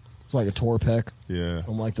it? It's like a tore pec. Yeah,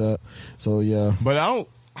 something like that. So yeah, but I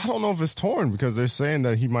don't know if it's torn, because they're saying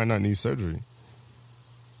that he might not need surgery.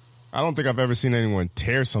 I don't think I've ever seen anyone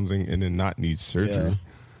tear something and then not need surgery. Yeah.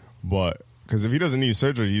 But because if he doesn't need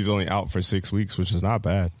surgery, he's only out for 6 weeks, which is not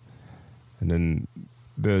bad. And then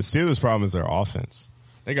the Steelers' problem is their offense.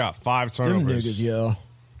 They got 5 turnovers. Them niggas, yeah.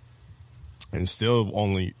 And still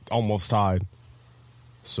only almost tied.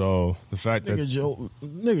 So the fact that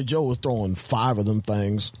nigga Joe was throwing 5 of them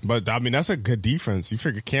things. But I mean, that's a good defense. You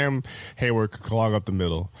figure Cam Hayward could clog up the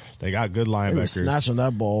middle. They got good linebackers. They were snatching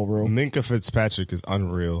that ball, bro. Minka Fitzpatrick is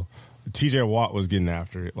unreal. TJ Watt was getting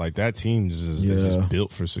after it. Like, that team is just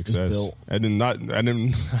built for success. Built. And then not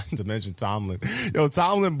to mention Tomlin. Yo,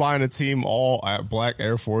 Tomlin buying a team all at black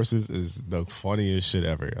Air Forces is the funniest shit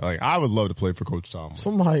ever. Like, I would love to play for Coach Tomlin.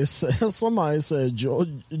 Somebody said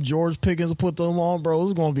George Pickens put them on, bro.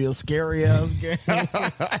 It's gonna be a scary ass game.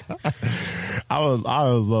 I would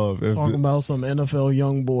love if talking about some NFL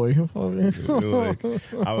young boy. Like,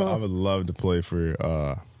 I would love to play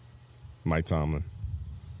for Mike Tomlin.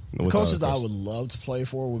 The coaches I would love to play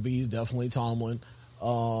for would be definitely Tomlin.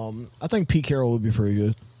 I think Pete Carroll would be pretty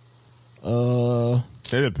good. It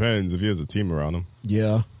depends if he has a team around him.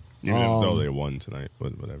 Yeah. Even though they won tonight,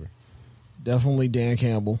 but whatever. Definitely Dan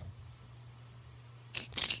Campbell.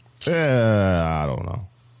 Yeah, I don't know.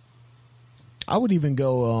 I would even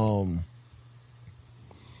go.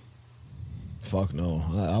 Fuck no.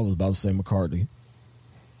 I was about to say McCarthy.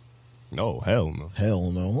 No, hell no.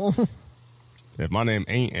 Hell no. If my name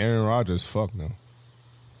ain't Aaron Rodgers, fuck no.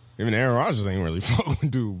 Even Aaron Rodgers ain't really fucking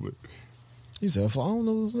dude, but he said, I don't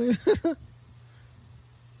know his name.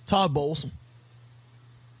 Todd Bowles.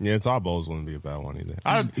 Yeah, Todd Bowles wouldn't be a bad one either.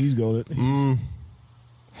 He's goated.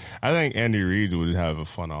 I think Andy Reid would have a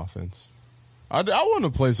fun offense. I want to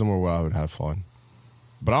play somewhere where I would have fun.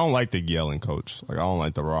 But I don't like the yelling coach. Like, I don't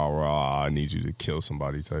like the rah, I need you to kill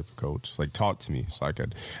somebody type of coach. Like, talk to me so I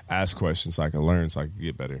could ask questions, so I could learn, so I could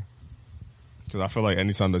get better. Because I feel like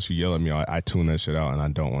anytime that you yell at me, I tune that shit out and I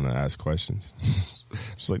don't want to ask questions.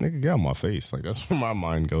 Just like, nigga, get out of my face. Like, that's where my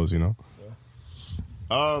mind goes, you know?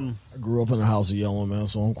 I grew up in a house of yelling, man,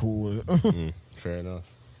 so I'm cool with it. Fair enough.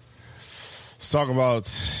 Let's talk about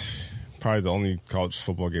probably the only college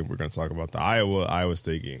football game we're going to talk about, the Iowa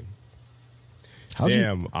State game.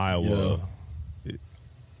 Iowa. Yeah.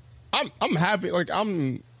 I'm happy. Like,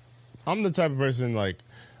 I'm the type of person, like,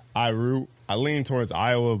 I lean towards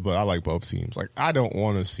Iowa, but I like both teams. Like, I don't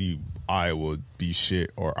want to see Iowa be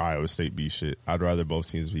shit or Iowa State be shit. I'd rather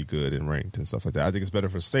both teams be good and ranked and stuff like that. I think it's better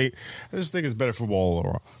for state. I just think it's better for ball all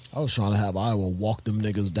around. I was trying to have Iowa walk them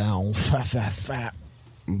niggas down. Fat.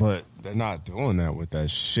 But they're not doing that with that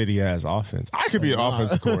shitty-ass offense. I could be an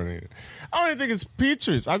offensive coordinator. I don't even think it's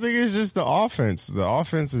Petras. I think it's just the offense. The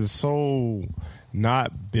offense is so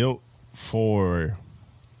not built for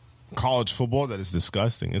college football that it's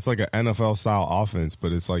disgusting. It's like an NFL style offense,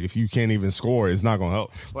 but it's like if you can't even score, it's not gonna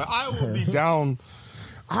help. Like, Iowa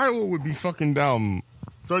would be fucking down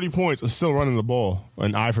 30 points and still running the ball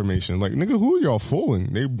in I formation. Like, nigga, who are y'all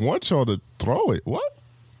fooling? They want y'all to throw it. What?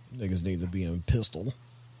 Niggas need to be in pistol.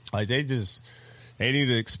 Like, they need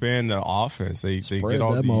to expand the offense. They get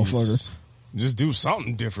all that these motherfucker. Just do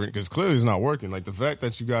something different, because clearly it's not working. Like, the fact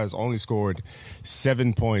that you guys only scored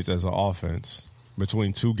 7 points as an offense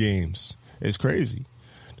between 2 games is crazy.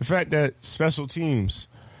 The fact that special teams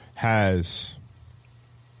has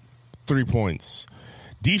 3 points,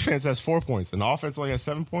 defense has 4 points, and the offense only has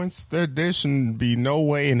 7 points, there shouldn't be no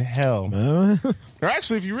way in hell. Or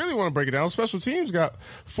actually, if you really want to break it down, special teams got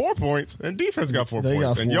 4 points and defense got 4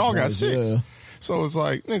 points, and y'all got 6. Yeah. So it's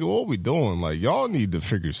like, nigga, what we doing? Like, y'all need to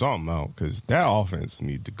figure something out because that offense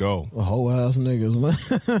need to go. The whole ass niggas,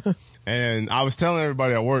 man. And I was telling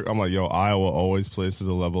everybody at work, I'm like, yo, Iowa always plays to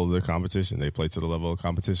the level of their competition. They play to the level of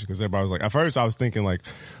competition because everybody was like, at first I was thinking like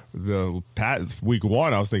the past week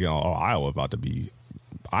 1, I was thinking, oh, Iowa about to be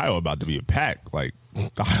a pack. Like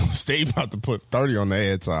Iowa State about to put 30 on their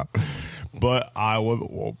head top. But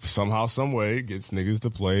Iowa somehow, some way gets niggas to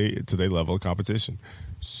play to their level of competition.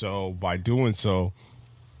 So by doing so,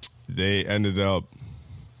 they ended up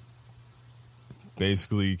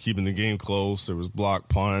basically keeping the game close. There was block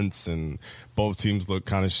punts, and both teams looked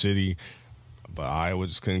kind of shitty. But Iowa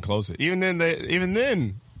just couldn't close it. Even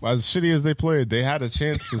then, as shitty as they played, they had a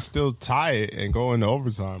chance to still tie it and go into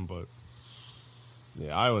overtime. But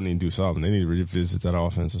yeah, Iowa need to do something. They need to revisit that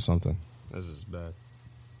offense or something. This is bad.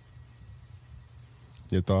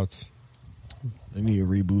 Your thoughts? They need to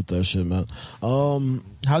reboot that shit, man.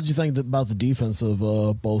 How'd you think about the defense of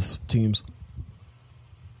both teams?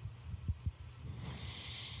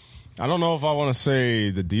 I don't know if I want to say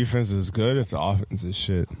the defense is good if the offense is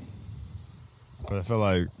shit. But I feel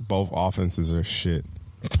like both offenses are shit.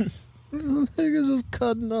 Niggas just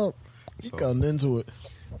cutting up. You cutting into it.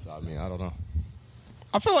 So, I mean, I don't know.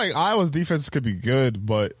 I feel like Iowa's defense could be good,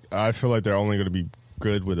 but I feel like they're only going to be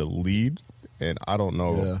good with a lead. And I don't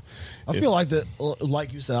know. Yeah. I feel like that,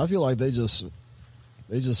 like you said, I feel like they just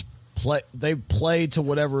play to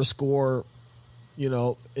whatever score,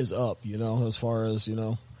 is up, as far as,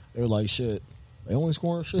 they're like, shit, they only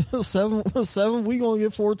scoring shit 7, we gonna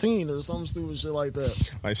get 14 or some stupid shit like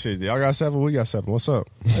that. Like, shit, y'all got 7, we got 7. What's up?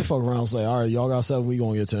 They fuck around and say, all right, y'all got 7, we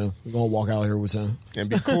gonna get 10. We gonna walk out here with 10. And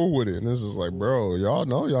be cool with it. And this is like, bro, y'all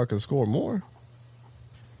know y'all can score more.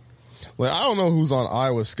 Like, I don't know who's on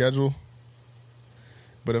Iowa's schedule.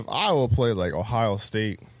 But if Iowa played like Ohio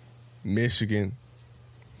State, Michigan,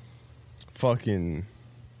 fucking,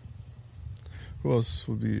 who else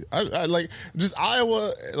would be? I like just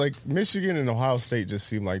Iowa, like Michigan and Ohio State just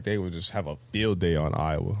seem like they would just have a field day on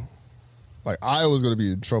Iowa. Like Iowa's going to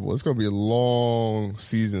be in trouble. It's going to be a long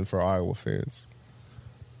season for Iowa fans,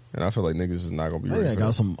 and I feel like niggas is not going to be ready. I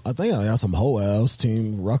think I got some whole ass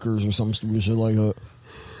team, Rutgers or some stupid shit like that.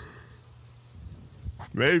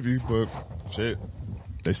 Maybe, but shit.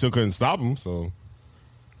 They still couldn't stop him, so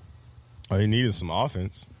they needed some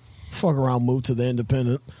offense. Fuck around, move to the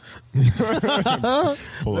Independent.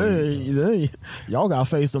 Y'all got to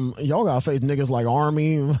face them. Y'all got to face niggas like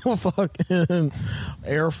Army, fucking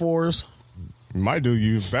Air Force. Might do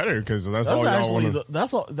you better because that's all y'all want to.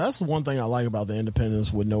 That's the one thing I like about the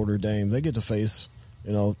Independents with Notre Dame. They get to face,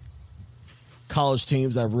 college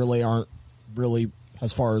teams that really aren't really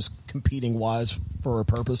as far as competing wise for a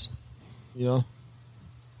purpose,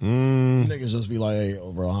 Niggas just be like, hey,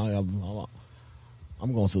 bro, I'm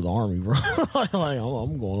going to the Army, bro.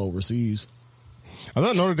 I'm going overseas. I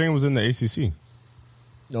thought Notre Dame was in the ACC.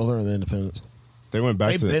 No, they're in the Independents. They went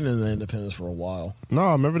back They've been in the Independents for a while. No,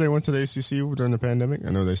 I remember they went to the ACC during the pandemic. I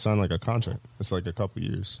know they signed like a contract. It's like a couple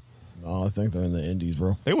years. No, I think they're in the Indies,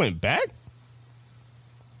 bro. They went back?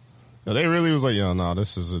 No, they really was like, yo, no,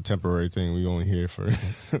 this is a temporary thing. We only here for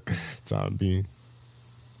time being.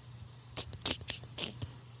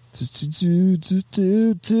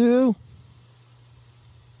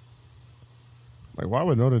 Like, why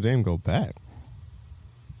would Notre Dame go back?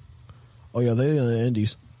 Oh, yeah, they're in the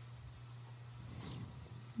Indies.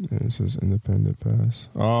 Yeah, it says independent pass.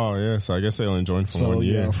 Oh, yeah, so I guess they only joined for 1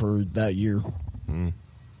 year. Yeah, for that year.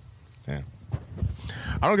 Yeah.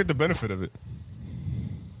 I don't get the benefit of it.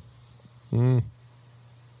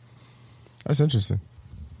 That's interesting.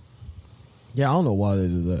 Yeah, I don't know why they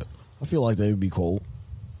did that. I feel like they would be cold.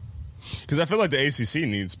 Because I feel like the ACC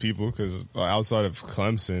needs people. Because outside of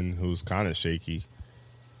Clemson, who's kind of shaky,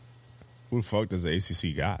 who the fuck does the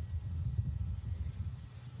ACC got?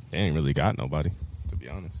 They ain't really got nobody, to be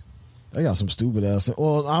honest. They got some stupid ass.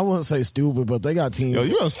 Well, I wouldn't say stupid, but they got teams.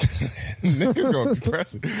 Yo, niggas gonna be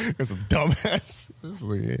pressing. Got some dumbass.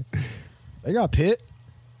 They got Pitt.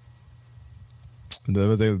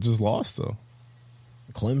 They just lost though.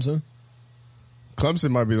 Clemson.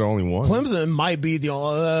 Clemson might be the only one. Clemson might be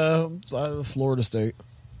the Florida State.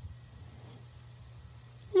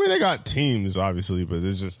 I mean, they got teams, obviously, but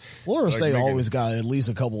it's just Florida State always got at least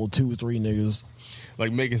a couple, 2 or 3 niggas.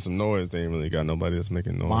 Like making some noise. They ain't really got nobody that's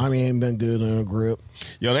making noise. Miami ain't been good in a grip.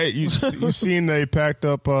 Yo, you seen they packed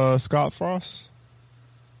up Scott Frost?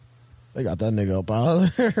 They got that nigga up out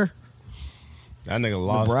of there. That nigga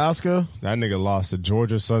lost. Nebraska. That nigga lost to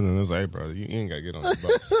Georgia Southern. It was like, hey, bro, you ain't got to get on the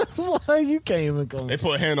bus. It's like, you can't even come. They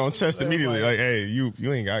put a hand on chest immediately. Like, hey, you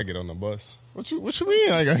ain't got to get on the bus. What you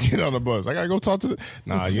mean? I gotta get on the bus. I gotta go talk to the.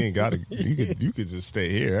 Nah, you ain't gotta. You could just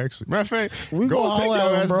stay here. Actually, matter of fact, go take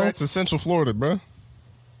your ass back to Central Florida, bro.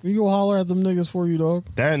 We go holler at them niggas for you, dog.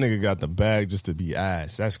 That nigga got the bag just to be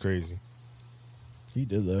ass. That's crazy. He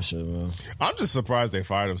did that shit, man. I'm just surprised they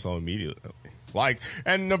fired him so immediately. Like,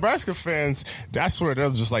 and Nebraska fans, that's where they're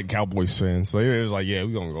just like Cowboys fans. Like, it was like, yeah,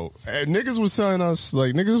 we gonna go. And niggas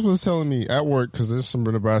was telling me at work, because there's some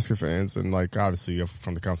Nebraska fans, and like, obviously, I'm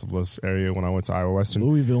from the Council Bluffs area when I went to Iowa Western.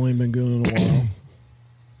 Louisville ain't been good in a while.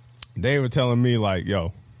 They were telling me, like,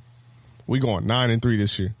 yo, we going 9-3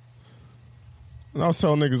 this year. And I was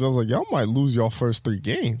telling niggas, I was like, y'all might lose y'all first 3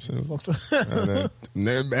 games. And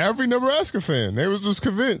then every Nebraska fan, they was just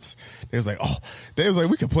convinced. They was like,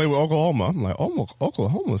 we can play with Oklahoma. I'm like,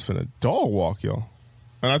 Oklahoma's finna dog walk y'all.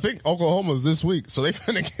 And I think Oklahoma's this week, so they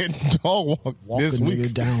finna get dog walk this week.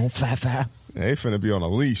 Nigga down, fat. They finna be on a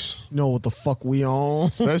leash. You know what the fuck we on?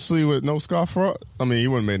 Especially with no Scott Frost. I mean, he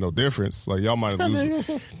wouldn't make no difference. Like, y'all might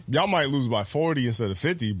lose by 40 instead of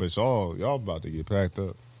 50, but y'all about to get packed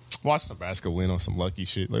up. Watch Nebraska win on some lucky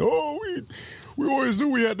shit. Like, we always knew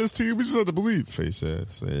we had this team. We just had to believe. Face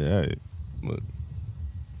ass. Yeah. But,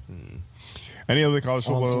 Any other college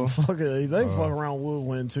football? They fuck around would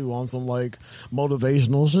win too on some like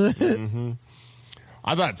motivational shit. Mm-hmm.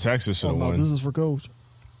 I thought Texas should have won. This is for coach.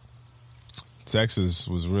 Texas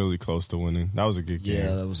was really close to winning. That was a good game.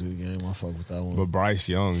 Yeah, that was a good game. I fuck with that one. But Bryce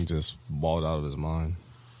Young just balled out of his mind.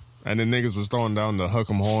 And the niggas was throwing down the hook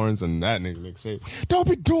 'em horns, and that nigga Nick Saban, don't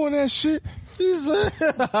be doing that shit. He said,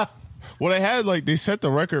 well, they set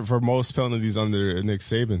the record for most penalties under Nick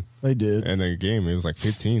Saban. They did. In the game, it was like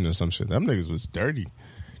 15 or some shit. Them niggas was dirty.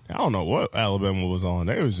 I don't know what Alabama was on.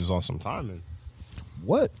 They was just on some timing.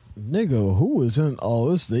 What nigga? Who was in?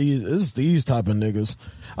 Oh, it's these type of niggas.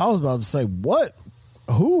 I was about to say what?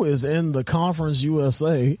 Who is in the Conference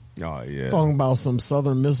USA? Oh, yeah. Talking about some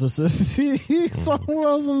Southern Mississippi. Talking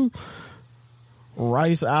about some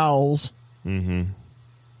Rice Owls. Mm-hmm.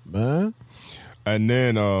 Man. And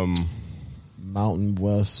then, Mountain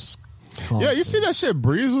West Conference. Yeah, you see that shit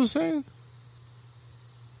Breeze was saying?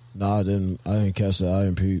 No, I didn't catch that. I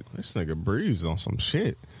didn't peep. This nigga Breeze on some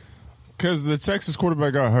shit. Because the Texas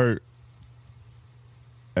quarterback got hurt.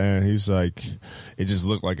 And he's like, it just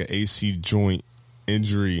looked like an AC joint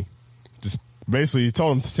injury. Just basically, he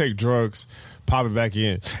told him to take drugs, pop it back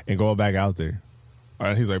in, and go back out there. All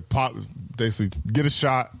right, he's like, basically, get a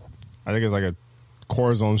shot. I think it's like a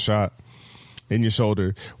cortisone shot in your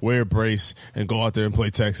shoulder, wear a brace, and go out there and play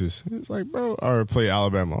Texas. It's like, bro, or play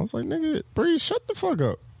Alabama. I was like, nigga, Breeze, shut the fuck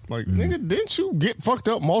up. Like, nigga, didn't you get fucked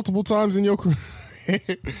up multiple times in your career?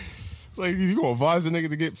 It's like, you gonna advise the nigga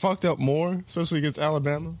to get fucked up more, especially against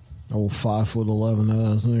Alabama? Oh,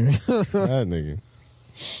 5'11" ass nigga. That nigga.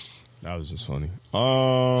 That was just funny.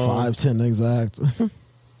 5'10" exact.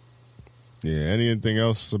 Yeah. Anything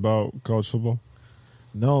else about college football?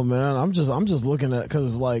 No, man. I'm just looking at,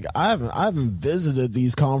 because like I haven't visited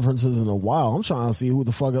these conferences in a while. I'm trying to see who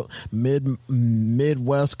the fuck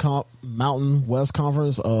Midwest Mountain West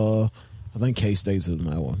Conference. I think K-State's in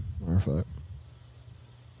that one. Matter of fact.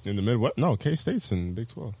 In the Midwest? No, K-State's in Big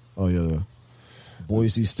 12. Oh yeah.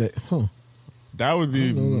 Boise State. Huh. That would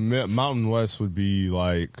be Mountain West would be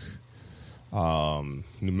like New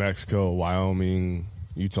Mexico, Wyoming,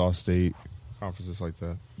 Utah State, conferences like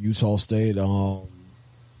that. Utah State, Wyoming,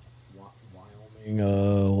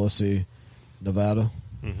 let's see, Nevada.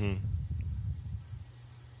 Mm-hmm.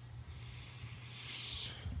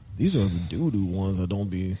 These are the doo-doo ones that don't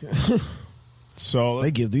be. So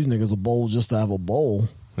they give these niggas a bowl just to have a bowl.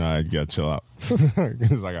 Nah, you gotta chill out.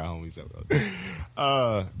 Because I got homies out there.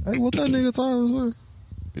 Hey, what that nigga Tyler say?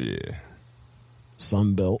 Yeah.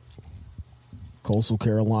 Sunbelt. Coastal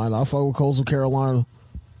Carolina. I fuck with Coastal Carolina.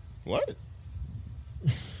 What?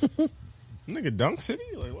 Nigga, Dunk City?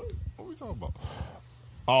 Like, what are we talking about?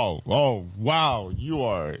 Oh, wow. You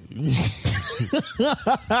are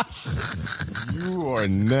you are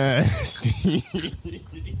nasty.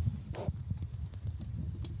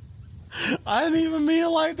 I didn't even mean it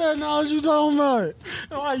like that. Now what you talking about?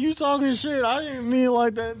 Why you talking shit? I didn't mean it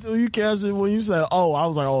like that until you catch it when you said, oh, I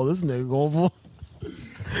was like, oh, this nigga going for.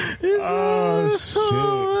 Oh,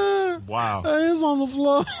 shit. Wow. It's on the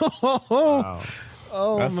floor. Wow.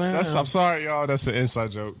 Oh, man. I'm sorry, y'all. That's an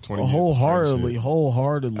inside joke. 20 years Wholeheartedly.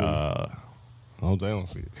 Oh, they don't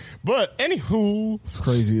see it. But, anywho. It's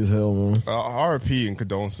crazy as hell, man. RP and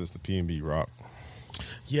condolences to PNB Rock.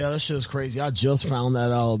 Yeah, that shit is crazy. I just found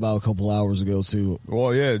that out about a couple hours ago, too.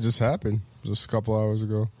 Well, yeah, it just happened. Just a couple hours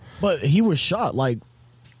ago. But he was shot like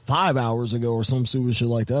 5 hours ago or some stupid shit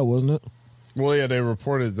like that, wasn't it? Well, yeah, they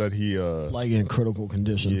reported that he like in critical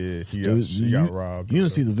condition. Yeah, he got robbed. You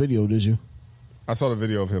didn't see the video, did you? I saw the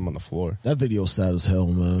video of him on the floor. That video's sad as hell,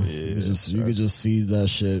 man. Yeah, you could just see that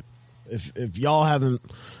shit. If y'all haven't,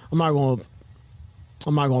 I'm not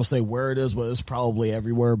gonna say where it is, but it's probably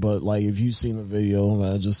everywhere. But like, if you've seen the video,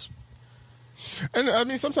 man, just. And I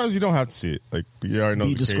mean, sometimes you don't have to see it. Like, you already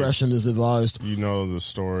know. Discretion is advised. You know the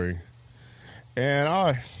story. And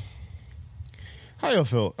how you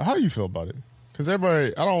feel about it? Because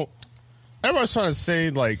everybody's trying to say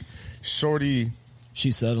like, shorty.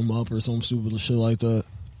 She set him up or some stupid shit like that.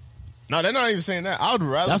 No, they're not even saying that. I would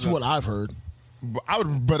rather. That's what I've heard. I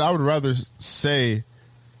would rather say.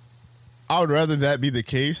 I would rather that be the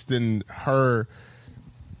case than her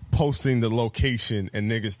posting the location and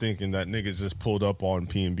niggas thinking that niggas just pulled up on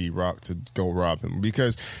P&B Rock to go rob him.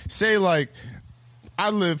 Because say like, I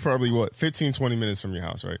live probably 15, 20 minutes from your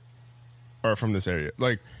house, right? Or from this area.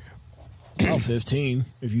 Like, about 15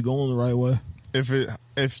 if you go in the right way.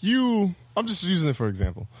 I'm just using it for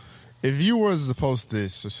example. If you was to post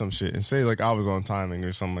this or some shit and say like I was on timing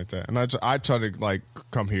or something like that, and I try to like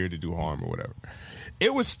come here to do harm or whatever,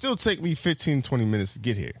 it would still take me 15, 20 minutes to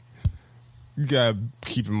get here. You gotta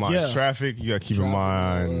keep in mind traffic. You gotta keep in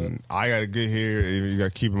mind I gotta get here. You gotta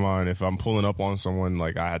keep in mind if I'm pulling up on someone,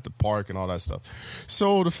 like I had to park and all that stuff.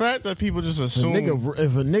 So the fact that people just assume if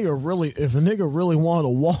a nigga really wanted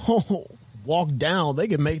to walk down, they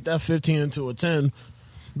could make that 15 into a 10.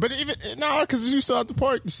 But even because you still have to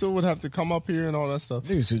park, you still would have to come up here and all that stuff.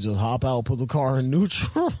 Niggas should just hop out, put the car in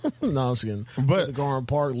neutral. No, I'm just kidding. Put the car in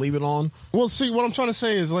park, leave it on. Well, see, what I'm trying to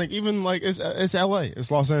say is like even like it's L.A.,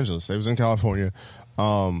 it's Los Angeles. They was in California,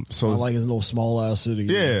 so it's no small ass city.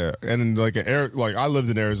 Yeah, and like I lived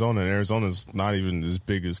in Arizona, and Arizona's not even as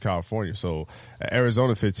big as California. So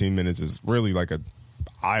Arizona, 15 minutes is really like a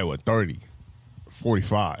Iowa 30,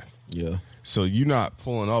 45. Yeah. So you're not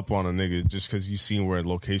pulling up on a nigga just because you seen where the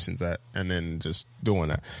location's at and then just doing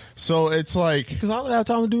that. So it's like... Because I would have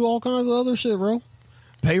time to do all kinds of other shit, bro.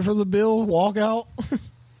 Pay for the bill, walk out.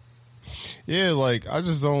 Yeah, like, I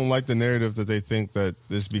just don't like the narrative that they think that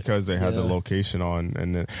it's because they had the location on.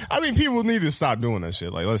 And then, I mean, people need to stop doing that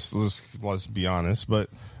shit. Like, let's be honest. But,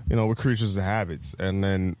 you know, we're creatures of habits. And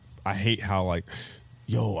then I hate how, like,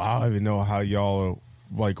 yo, I don't even know how y'all...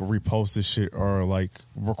 like repost this shit or like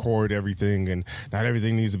record everything, and not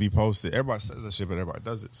everything needs to be posted. Everybody says that shit, but everybody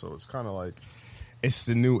does it. So it's kind of like it's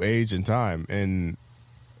the new age and time, and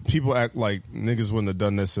people act like niggas wouldn't have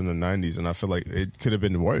done this in the 90s, and I feel like it could have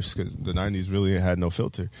been worse because the 90s really had no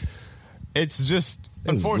filter. It's just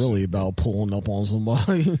unfortunate. Really about pulling up on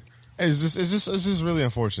somebody. It's just really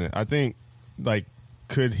unfortunate. I think like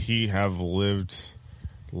could he have lived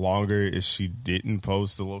longer if she didn't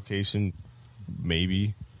post the location?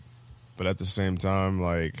 Maybe, but at the same time,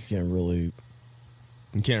 like you can't really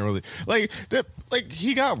like that. Like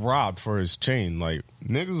he got robbed for his chain. Like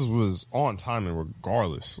niggas was on timing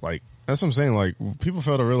regardless. Like that's what I'm saying. Like people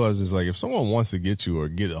fail to realize is like if someone wants to get you or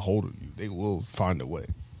get a hold of you, they will find a way.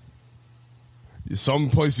 Some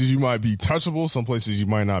places you might be touchable, some places you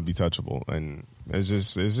might not be touchable, and it's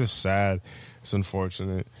just sad. It's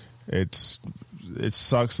unfortunate. It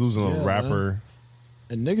sucks losing a rapper.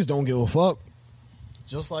 Man. And niggas don't give a fuck.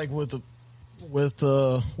 Just like with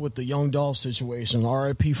the Young Dolph situation,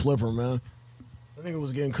 R.I.P. Flipper, man. I think it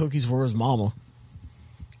was getting cookies for his mama.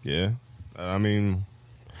 Yeah, I mean,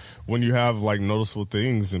 when you have like noticeable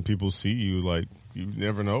things and people see you, like you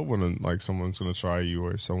never know when like someone's gonna try you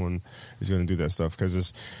or someone is gonna do that stuff because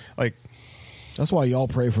it's like that's why y'all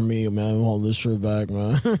pray for me, man. On this trip back,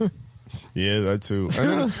 man. Yeah, that too. And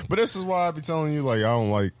then, but this is why I be telling you, like I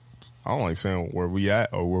don't like saying where we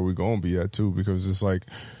at or where we gonna be at too, because it's like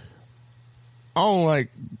I don't like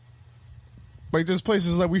there's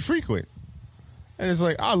places that we frequent, and it's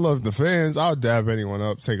like I love the fans. I'll dab anyone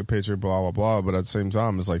up, take a picture, blah blah blah. But at the same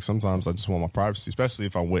time, it's like sometimes I just want my privacy, especially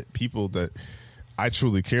if I'm with people that I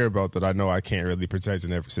truly care about that I know I can't really protect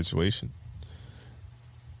in every situation.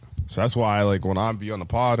 So that's why, like, when I be on the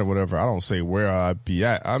pod or whatever, I don't say where I be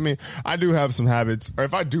at. I mean, I do have some habits, or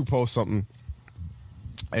if I do post something.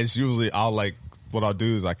 It's usually what I'll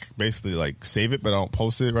do is I basically like save it, but I don't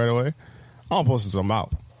post it right away. I don't post it until I'm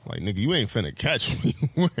out. Like, nigga, you ain't finna catch me.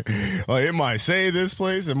 Like, it might say this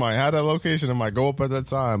place, it might have that location, it might go up at that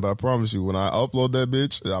time, but I promise you, when I upload that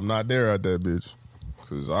bitch, I'm not there at that bitch.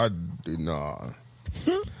 Cause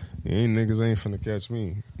niggas ain't finna catch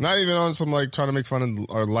me. Not even on some like trying to make fun of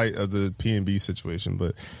or light of the P&B situation,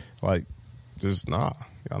 but like just y'all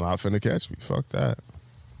not finna catch me. Fuck that.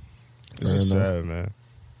 It's just sad, man.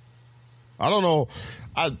 I don't know.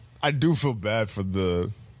 I do feel bad for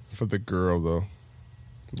the girl though.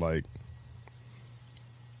 Like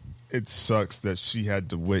it sucks that she had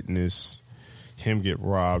to witness him get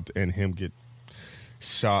robbed and him get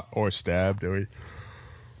shot or stabbed.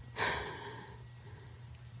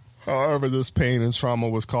 However, this pain and trauma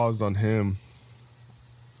was caused on him,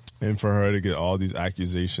 and for her to get all these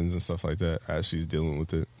accusations and stuff like that as she's dealing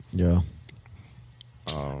with it. Yeah.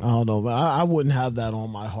 I don't know, but I wouldn't have that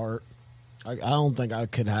on my heart. I don't think I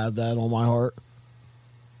could have that on my heart.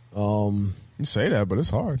 You say that, but it's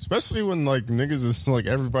hard, especially when like niggas is like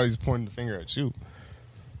everybody's pointing the finger at you.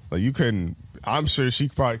 Like you couldn't. I'm sure she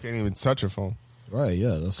probably can't even touch her phone. Right?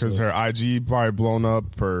 Yeah, that's because her IG probably blown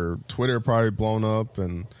up, her Twitter probably blown up,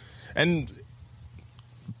 and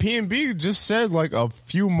P&B just said like a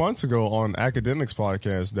few months ago on Academics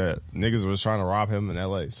podcast that niggas was trying to rob him in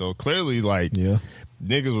LA. So clearly, like,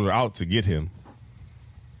 niggas were out to get him.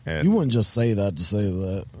 And you wouldn't just say that to say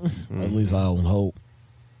that. At least I don't hope.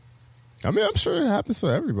 I mean, I'm sure it happens to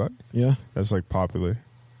everybody. Yeah. That's like popular.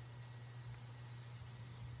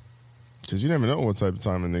 Because you never know what type of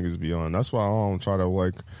time a niggas be on. That's why I don't try to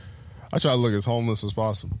like. I try to look as homeless as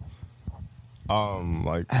possible.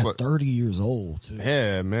 Like at 30 years old, too.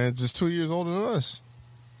 Yeah, man, just 2 years older than us.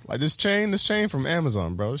 Like this chain from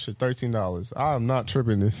Amazon, bro. This shit $13. I'm not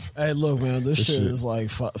tripping if. Hey, look, man, this shit is like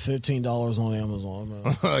 $15 on Amazon,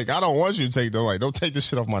 man. Like I don't want you to take don't take this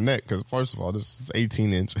shit off my neck because first of all, this is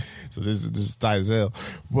 18-inch, so this is tight as hell.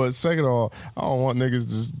 But second of all, I don't want niggas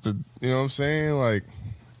just to, you know what I'm saying? Like,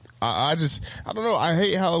 I don't know. I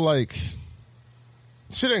hate how like.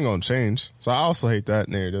 Shit ain't gonna change. So I also hate that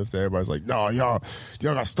narrative that everybody's like, no, y'all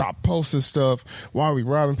gotta stop posting stuff. Why are we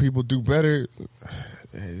robbing people? Do better.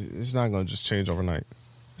 It's not gonna just change overnight.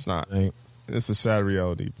 It's not. It's a sad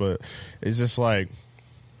reality. But it's just like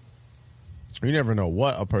you never know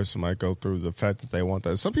what a person might go through, the fact that they want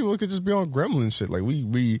that. Some people could just be on gremlin shit. Like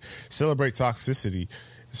we celebrate toxicity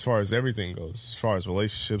as far as everything goes. As far as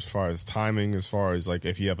relationships, as far as timing, as far as like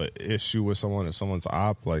if you have an issue with someone or someone's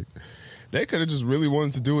op, like they could have just really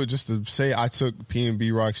wanted to do it just to say I took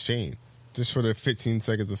P&B Rock's chain just for their 15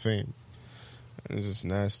 seconds of fame. It's just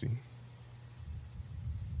nasty.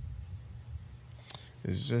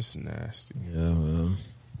 It's just nasty. Yeah, man.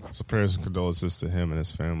 So prayers and condolences to him and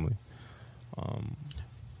his family.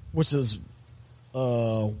 Which is,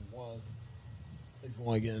 one, if you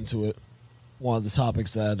want to get into it, one of the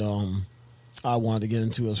topics that I wanted to get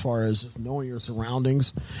into as far as just knowing your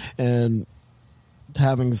surroundings and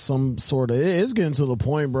having some sort of, it's getting to the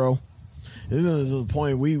point, bro. It's getting to the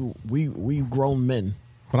point we grown men.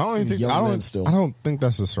 But I don't think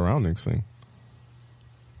that's a surroundings thing.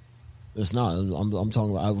 It's not. I'm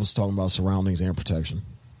talking about. I was talking about surroundings and protection.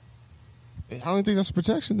 I don't think that's a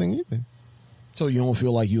protection thing either. So you don't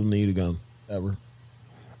feel like you'll need a gun ever?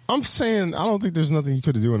 I'm saying I don't think there's nothing you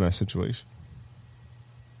could do in that situation.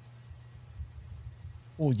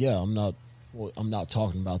 Well, yeah, I'm not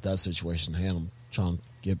talking about that situation. I'm trying to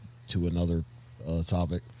get to another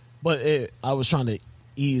topic, but I was trying to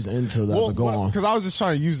ease into that. But go on, because I was just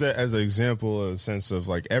trying to use that as an example in a sense of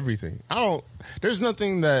like everything. There's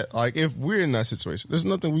nothing that like if we're in that situation, there's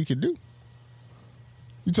nothing we could do.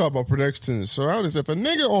 You talk about protection and surroundings. If a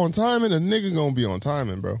nigga on timing, a nigga gonna be on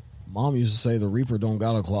timing, bro. Mom used to say the Reaper don't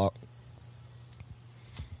got a clock.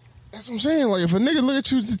 That's what I'm saying. Like if a nigga look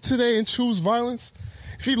at you today and choose violence.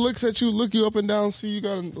 If he looks at you, look you up and down, see you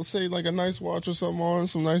got, let's say, like a nice watch or something on,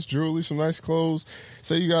 some nice jewelry, some nice clothes,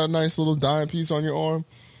 say you got a nice little dime piece on your arm,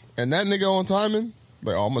 and that nigga on timing,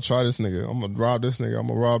 like, oh, I'm going to try this nigga. I'm going to rob this nigga. I'm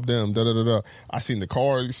going to rob them, da-da-da-da. I seen the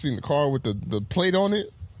car. You seen the car with the plate on it?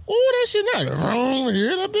 Oh, that shit not wrong.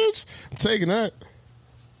 Hear that, bitch? I'm taking that.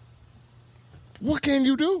 What can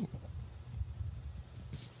you do?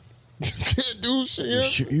 You can't do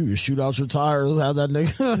shit. You shoot out your tires, have that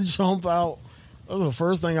nigga jump out. That's the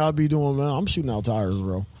first thing I'd be doing, man. I'm shooting out tires,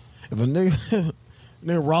 bro. If a nigga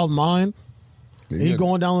robbed mine, he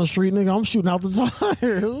going down the street, nigga, I'm shooting out the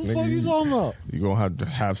tires. What the fuck you talking about? You gonna have to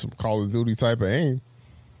have some Call of Duty type of aim.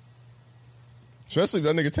 Especially if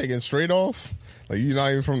that nigga taking straight off. Like, you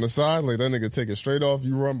not even from the side. Like, that nigga taking straight off.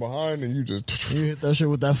 You run behind and you just... You hit that shit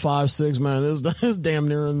with that 5.6, man. It's damn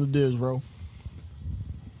near in the ditch, bro.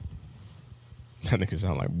 That nigga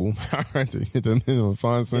sound like boom. Right to hit that nigga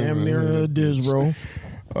find something. Damn near in the ditch, bro.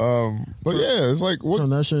 But yeah, it's like... Turn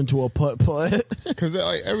that shit into a putt-putt. Because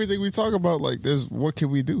like, everything we talk about, like, there's... What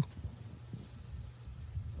can we do?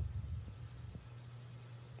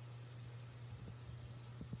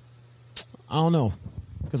 I don't know.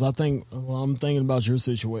 Because I'm thinking about your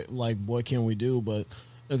situation, like, what can we do? But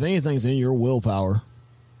if anything's in your willpower,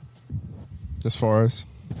 as far as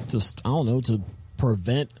just, I don't know, to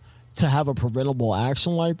have a preventable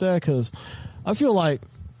action like that, because I feel like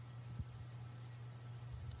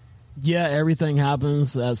Yeah, everything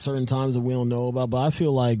happens at certain times that we don't know about, but I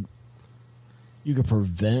feel like you could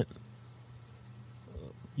prevent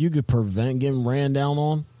getting ran down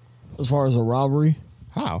on as far as a robbery.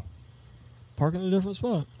 How? Park in a different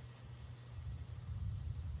spot.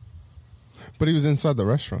 But he was inside the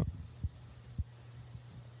restaurant.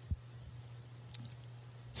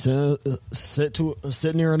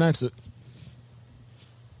 Sit near an exit.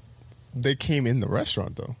 They came in the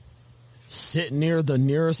restaurant, though. Sit near the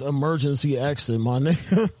nearest emergency exit, my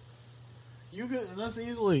nigga. That's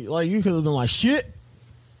easily, like, you could have been like, shit.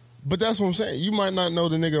 But that's what I'm saying. You might not know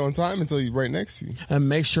the nigga on time until he's right next to you. And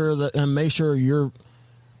make sure you're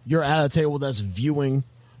at a table that's viewing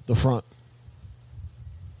the front.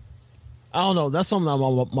 I don't know. That's something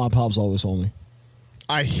that my pops always told me.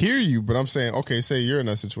 I hear you, but I'm saying, okay, say you're in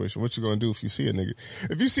that situation. What you gonna do if you see a nigga?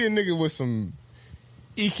 If you see a nigga with some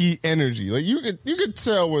icky energy, like you could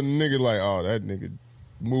tell when a nigga like, oh, that nigga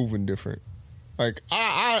moving different. Like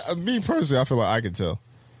me personally, I feel like I could tell.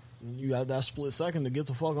 You got that split second to get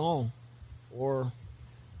the fuck on, or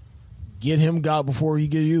get him got before he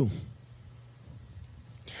get you.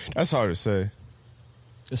 That's hard to say.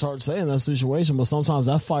 It's hard to say in that situation, but sometimes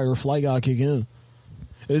that fight or flight gotta kick in.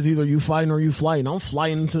 It's either you fighting or you flighting. I'm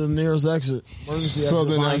flighting to the nearest exit. So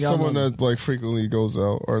then, as someone that like frequently goes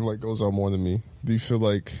out or like goes out more than me, do you feel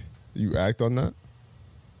like you act on that?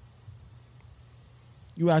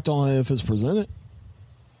 You act on it if it's presented.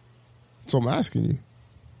 So I'm asking you.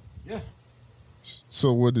 Yeah.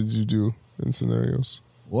 So what did you do in scenarios?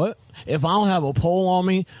 What if I don't have a pole on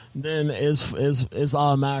me? Then it's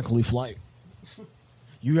automatically flight.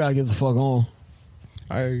 You gotta get the fuck on.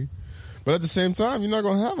 But at the same time, you're not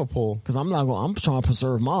gonna have a pole because I'm trying to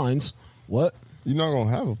preserve minds. What? You're not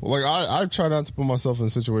gonna have a pole. Like I try not to put myself in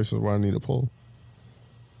situations where I need a pole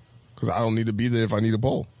because I don't need to be there if I need a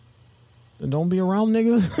pole. And don't be around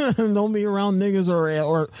niggas. Don't be around niggas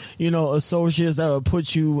or associates that would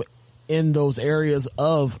put you in those areas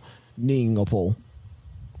of needing a pole.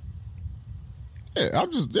 Yeah,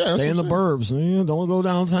 stay in the burbs. Don't go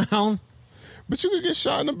downtown. But you could get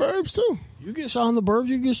shot in the burbs too. You get shot in the burbs.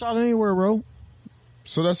 You can get shot anywhere, bro.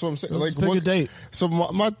 So that's what I'm saying. Like, pick a date. So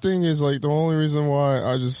my thing is like the only reason why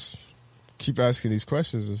I just keep asking these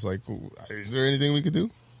questions is like, is there anything we could do?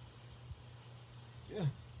 Yeah.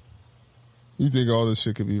 You think all this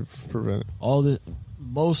shit could be prevented?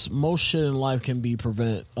 Most shit in life can be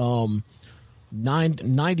prevented. 90%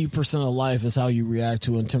 of life is how you react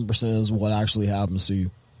to, and 10% is what actually happens to you.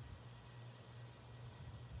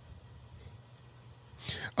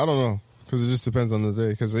 I don't know, because it just depends on the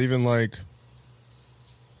day. Because even like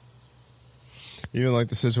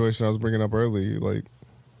the situation I was bringing up early, like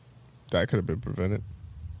that could have been prevented,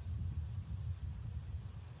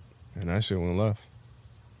 and that shit went left.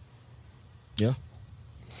 Yeah,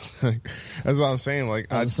 that's what I'm saying. Like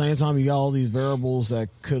at the same time, you got all these variables that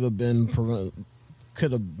could have been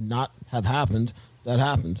could have not have happened. That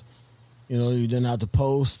happened. You didn't have to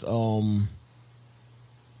post.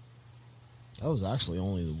 That was actually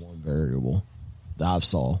only the one variable that I've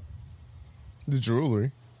saw. The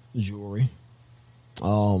jewelry. It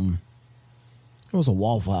was a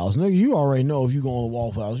Waffle House. Nigga, you already know if you go on a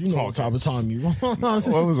Waffle House. You know what type of time you want. It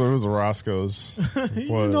was a Roscoe's.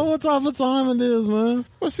 You know what type of time it is, man.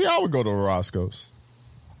 Well, see, I would go to a Roscoe's.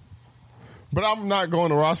 But I'm not going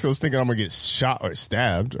to Roscoe's thinking I'm going to get shot or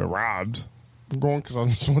stabbed or robbed. I'm going because I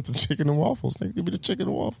just want the chicken and waffles. Nigga, give me the chicken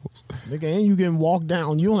and waffles. Nigga, and you getting walked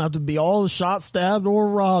down. You don't have to be all shot, stabbed, or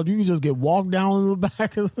robbed. You can just get walked down in the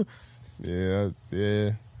back of the...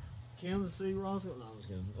 Yeah. Kansas City, Roscoe? No, I'm just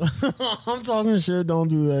kidding. I'm talking shit. Don't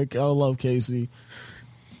do that. I love Casey.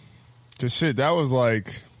 Cause shit, that was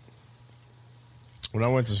like... When I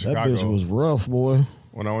went to Chicago... That bitch was rough, boy.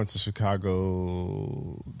 When I went to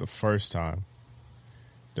Chicago the first time,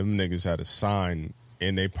 them niggas had a sign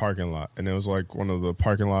in a parking lot, and it was like one of the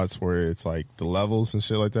parking lots where it's like the levels and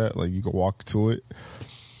shit like that, like you could walk to it.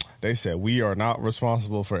 They said, we are not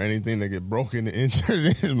responsible for anything that get broken and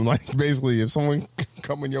entered in. Like basically, if someone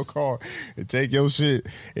come in your car and take your shit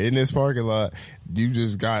in this parking lot, you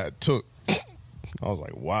just got took. I was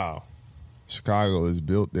like, wow, Chicago is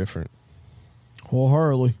built different.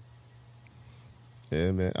 Wholeheartedly.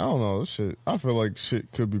 Yeah, man. I don't know. Shit. I feel like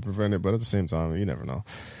shit could be prevented, but at the same time, you never know.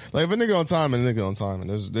 Like if a nigga on time, and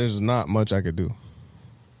there's not much I could do.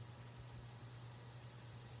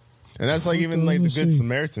 And that's like even like the Good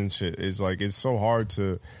Samaritan shit is like it's so hard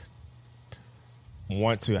to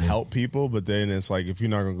want to help people, but then it's like if you're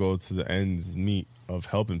not gonna go to the ends meet of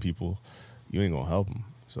helping people, you ain't gonna help them.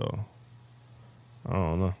 So I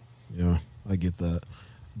don't know. Yeah, I get that.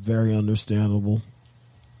 Very understandable.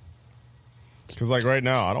 Because, like, right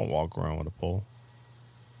now, I don't walk around with a pole.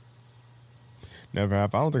 Never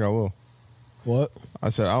have. I don't think I will. What? I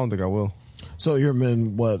said I don't think I will. So your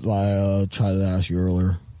men, what I tried to ask you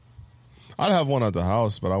earlier. I'd have one at the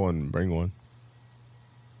house, but I wouldn't bring one.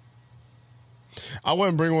 I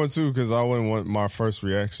wouldn't bring one, too, because I wouldn't want my first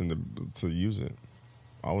reaction to use it.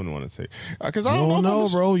 I wouldn't want to take... Because I don't know,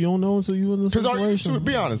 bro. You don't know until you in the situation.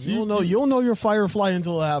 Be honest. You don't know. You don't know your fight or flight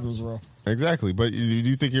until it happens, bro. Exactly. But do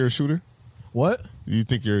you think you're a shooter? What? Do you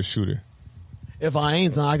think you're a shooter? If I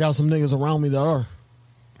ain't, then I got some niggas around me that are.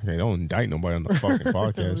 Okay, don't indict nobody on the fucking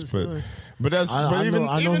podcast, but even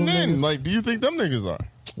then, niggas. Like, do you think them niggas are?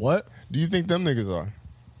 What? Do you think them niggas are?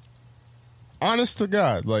 Honest to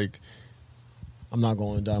God, like, I'm not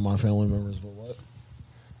going to indict my family members, but what?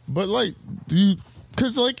 But like, do you?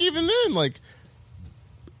 Because like, even then, like,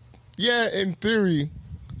 yeah, in theory,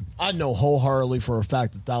 I know wholeheartedly for a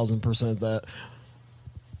fact, 1,000% that.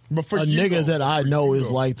 But for a you, nigga though, that I know is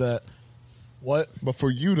like that. What? But for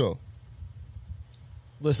you though.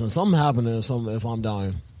 Listen, something happening if I'm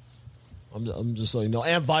dying. I'm just saying, no,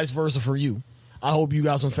 and vice versa for you. I hope you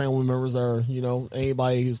got some family members that are,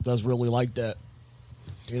 anybody that's really like that.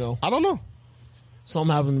 I don't know.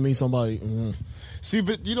 Something happened to me, somebody. Mm-hmm. See,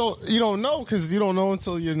 but you don't know because you don't know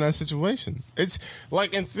until you're in that situation. It's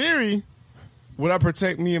like, in theory, would I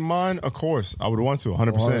protect me and mine? Of course, I would want to,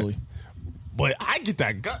 100%. But I get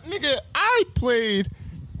that gut, nigga. I played.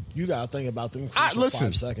 You gotta think about them. 5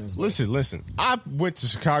 seconds. Listen. I went to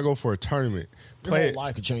Chicago for a tournament. Your whole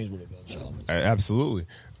life could change with a gunshot. Absolutely.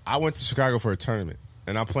 I went to Chicago for a tournament,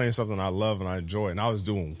 and I'm playing something I love and I enjoy, and I was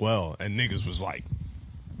doing well, and niggas was like,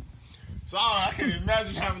 "Sorry, I can't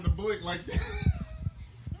imagine having to blink like that."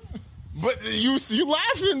 But you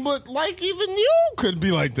laughing, but like even you could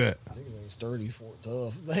be like that. Niggas ain't sturdy, for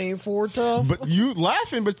tough. They ain't for tough. But you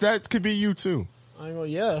laughing, but that could be you too. I go,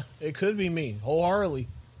 yeah, it could be me wholeheartedly.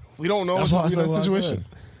 We don't know what's in that situation.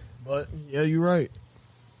 But yeah, you're right.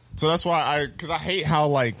 So that's why because I hate how,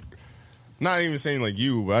 like, not even saying like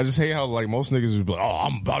you, but I just hate how like most niggas would be like, "Oh,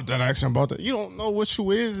 I'm about that action, I'm about that." You don't know what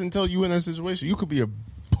you is until you in that situation. You could be a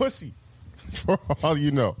pussy for all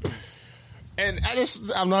you know. And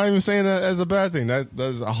I'm not even saying that as a bad thing. That's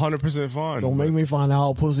 100% fine. Don't make me find out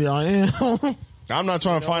how pussy I am. I'm not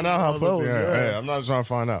trying to find out how pussy I am. Hey, I'm not trying to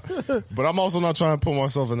find out. But I'm also not trying to put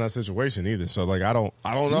myself in that situation either. So like I don't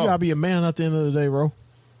know. You gotta be a man at the end of the day, bro.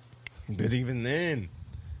 But even then,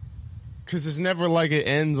 because it's never like it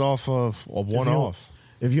ends off of a one-off.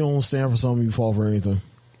 If you don't stand for something, you fall for anything.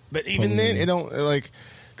 But even then, it don't like,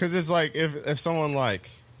 because it's like if someone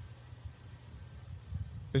like.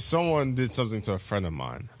 If someone did something to a friend of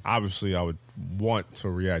mine, obviously I would want to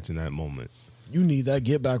react in that moment. You need that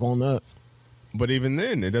get back on that. But even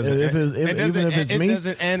then, it doesn't. It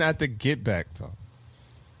doesn't end at the get back though.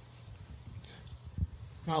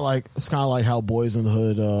 It's kind of like how Boys in the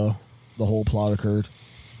Hood, the whole plot occurred.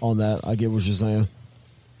 On that, I get what you're saying.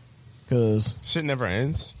 Because shit never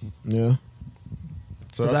ends. Yeah.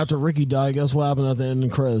 Because after Ricky died, guess what happened at the end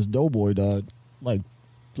of Crez? Doughboy died.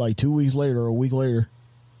 Like 2 weeks later, or a week later.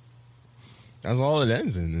 That's all it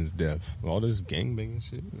ends in is death. All this gangbanging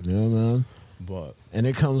shit. Yeah, man. And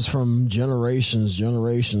it comes from generations,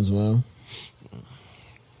 man.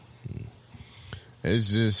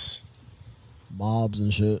 It's just mobs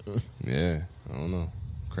and shit. Yeah, I don't know.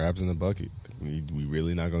 Crabs in the bucket. We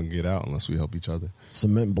really not gonna get out unless we help each other.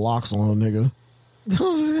 Cement blocks on a nigga.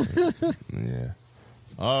 Yeah.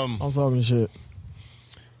 I'm talking shit.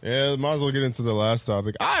 Yeah, might as well get into the last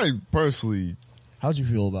topic. I personally, how'd you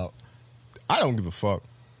feel about? I don't give a fuck.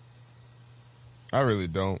 I really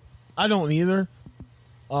don't. I don't either.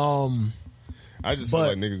 I just feel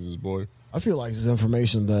like niggas is bored. I feel like it's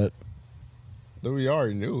information that we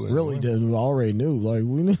already knew. Really didn't. We already knew. Like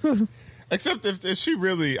we knew. Except if she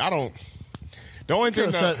really, I don't. The only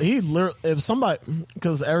thing if somebody,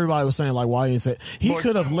 because everybody was saying like, why he said he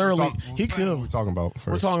could have literally he could have. We're talking about first.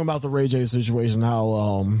 We're talking about the Ray J situation.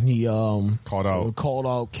 How he called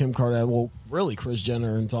out Kim Kardashian. Well, really Kris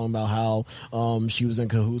Jenner, and talking about how she was in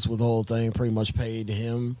cahoots with the whole thing. Pretty much paid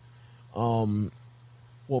him.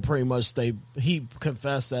 Well, pretty much he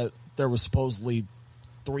confessed that there was supposedly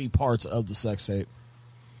 3 parts of the sex tape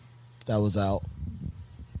that was out.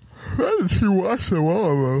 How did she watch them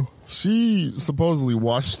all, though? She supposedly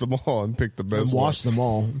watched them all and picked the best one. Watched them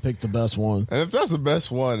all and picked the best one. And if that's the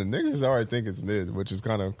best one, the niggas already think it's mid, which is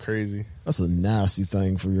kind of crazy. That's a nasty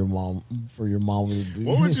thing for your mom to do.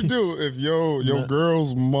 What would you do if your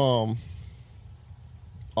girl's mom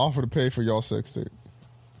offered to pay for y'all sex tape?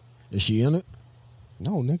 Is she in it?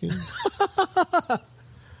 No, nigga.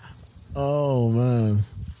 Oh, man.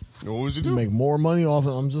 What would you You do? make more money off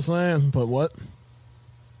it. I'm just saying. But what?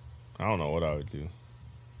 I don't know what I would do.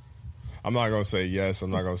 I'm not gonna say yes.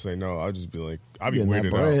 I'm not gonna say no. I'll just be like, I'd be Getting that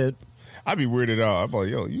weirded bread. out. I'd be weirded out. I'd be like,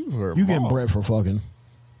 yo, you heard You getting bread for fucking.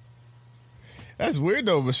 That's weird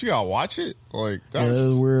though, but she gotta watch it. Like Yeah, that's that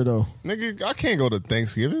is weird though. nigga. I can't go to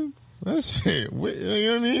Thanksgiving. That shit. You know what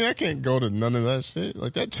I mean? I can't go to none of that shit.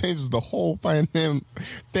 Like that changes the whole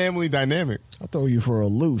family dynamic. I throw you for a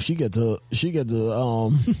loop. She get to She get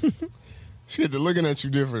to looking at you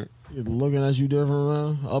different. looking at you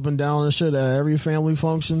different, man. Up and down and shit at every family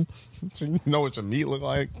function. So you know what your meat look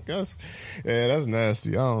like. That's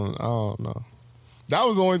nasty. I don't know. That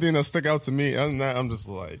was the only thing that stuck out to me. Other than that, I'm just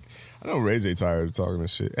like, I know Ray J tired of talking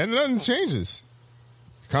this shit, and nothing changes.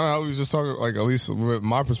 Kind of how we was just talking, like at least with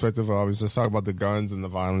my perspective, I was just talking about the guns and the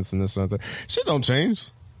violence and this and that. Shit don't change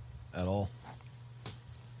At all.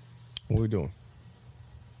 What we doing?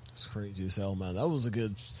 It's crazy as hell, man. That was a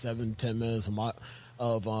good 7-10 minutes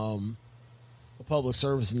of a public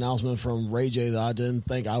service announcement from Ray J that I didn't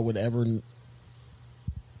think I would ever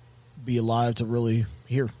be alive to really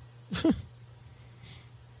hear.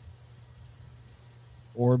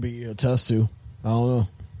 Or be attest to. I don't know.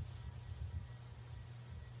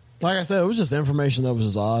 Like I said, it was just information that was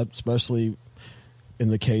just odd, especially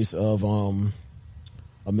in the case of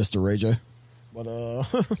Mr. Ray J. But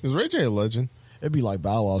Is Ray J a legend? it'd be like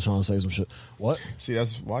Bow Wow trying to say some shit. What? See,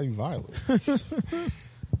 that's why you violent.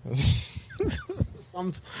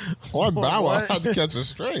 I'm, Why Bow Wow What? had to catch a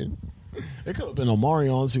straight? It could have been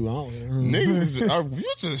Omarion too. I don't know. Niggas, is you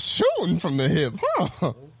just shooting from the hip,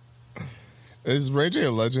 huh? Is Ray J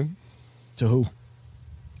a legend? To who?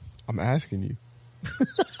 I'm asking you.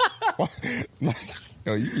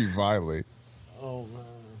 Yo, you be violent. Oh man.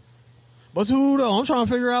 But to who though? I'm trying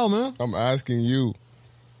to figure out, man. I'm asking you.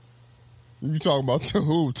 You talking about to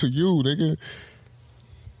who? To you, nigga.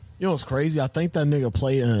 You know what's crazy? I think that nigga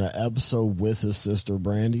played in an episode with his sister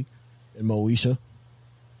Brandy and Moesha.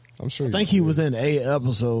 I'm sure. I think he was in a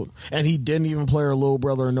episode, and he didn't even play her little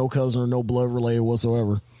brother or no cousin or no blood related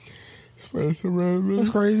whatsoever. That's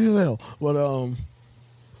crazy as hell. But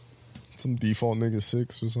some default nigga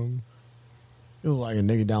 6 or something. it was like a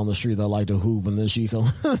nigga down the street that liked to hoop, and then he come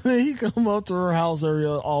up to her house every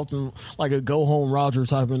often, like a go home Roger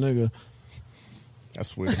type of nigga.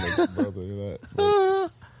 That's weird. To make your brother do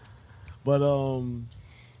that. But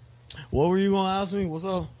what were you gonna ask me? What's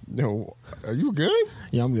up? Yo, are you good?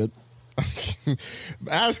 Yeah, I'm good.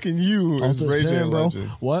 Asking you, Off is this Ray J a pen, bro. legend?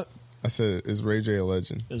 What? I said, is Ray J a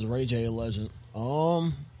legend? Is Ray J a legend?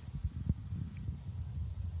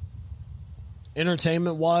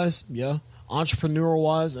 Entertainment wise, yeah. Entrepreneur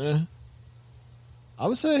wise, I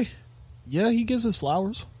would say, yeah, he gets his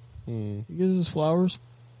flowers. He gets his flowers.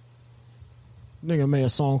 Nigga made a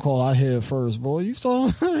song called "I Hit It First," boy. You saw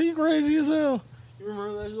him? He crazy as hell. You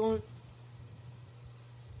remember that joint?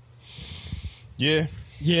 Yeah.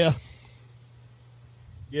 Yeah.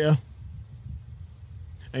 Yeah.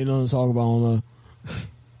 Ain't nothing to talk about on that.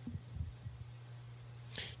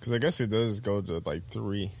 Because I guess it does go to like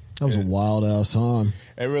 3. That was a wild ass time.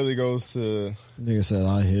 It really goes to, Nigga said,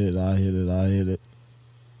 I hit it, I hit it, I hit it.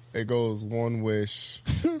 it goes One Wish,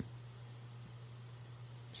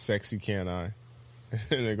 Sexy Can I, and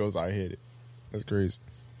it goes I Hit It. That's crazy.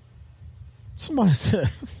 Somebody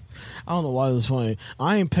said, I don't know why this is funny.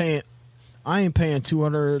 I ain't paying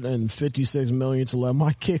 $256 million to let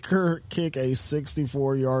my kicker kick a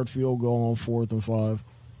 64-yard field goal on 4th and 5.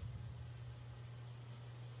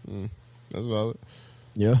 That's valid.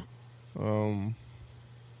 Yeah.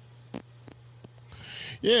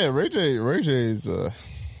 Yeah, Ray J is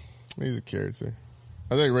he's a character.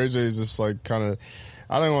 I think Ray J is just like kind of,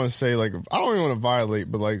 I don't want to say like, I don't even want to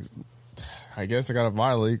violate, but like, I guess I got to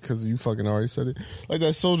violate because you fucking already said it. Like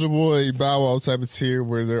that Soulja Boy, Bow Wow type of tier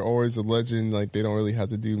where they're always a legend. Like they don't really have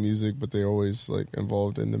to do music, but they're always like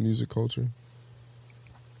involved in the music culture.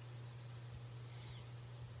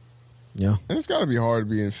 Yeah. And it's got to be hard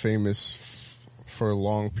being famous for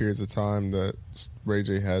long periods of time that Ray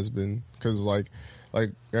J has been, because like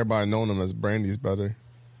everybody known him as Brandy's brother,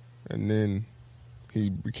 and then he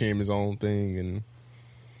became his own thing.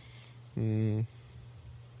 And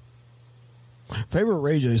Favorite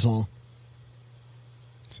Ray J song?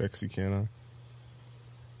 Sexy Can I?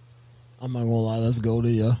 I'm not gonna lie, let's go to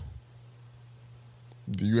ya.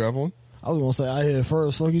 Do you have one? I was gonna say I hit it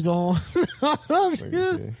first. Fuck you talking?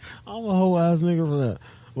 Yeah. I'm a whole ass nigga for that.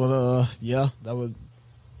 But yeah, that would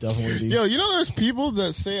definitely be. Yo, you know there's people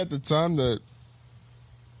that say at the time that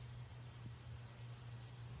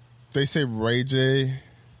they say Ray J.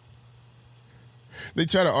 They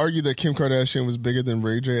try to argue that Kim Kardashian was bigger than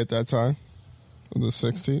Ray J at that time. The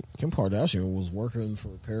sex tape. Kim Kardashian was working for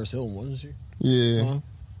Paris Hilton, wasn't she? Yeah.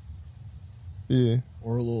 Yeah.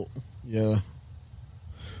 Or a little, yeah,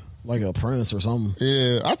 like a prince or something.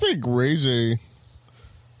 Yeah, I think Ray J.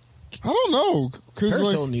 I don't know, Paris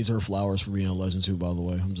because Hilton needs her flowers for being a legend too. By the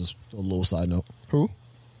way, I'm just a little side note. Who?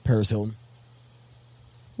 Paris Hilton.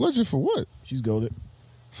 Legend for what? She's goated.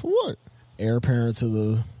 For what? Heir apparent to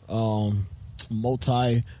the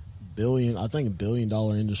multi-billion, I think $1 billion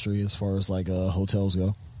industry as far as like hotels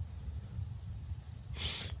go.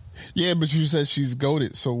 Yeah, but you said she's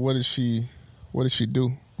goated. So what did she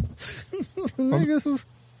do?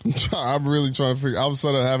 I'm really trying to figure. I'm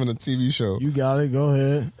sort of having a TV show. You got it. Go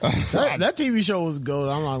ahead. that TV show was good.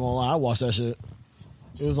 I'm not gonna lie. I watched that shit.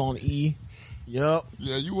 It was on E. Yep.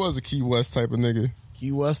 Yeah, you was a Key West type of nigga.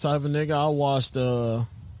 Key West type of nigga. I watched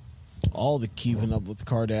all the Keeping Up with the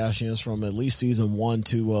Kardashians from at least season 1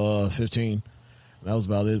 to 15. That was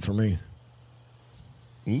about it for me.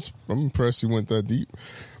 I'm impressed you went that deep.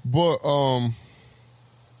 But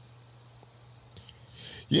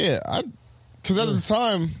yeah, because at the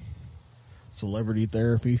time, Celebrity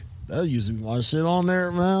Therapy. That used to be my shit on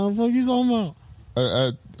there, man. What the fuck you talking about?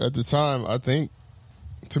 at the time, I think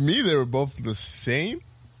to me they were both the same.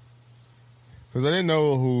 Because I didn't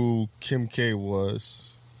know who Kim K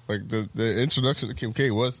was. Like the introduction to Kim K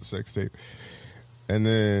was the sex tape, and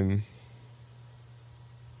then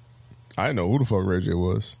I didn't know who the fuck Ray J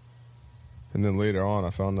was. And then later on, I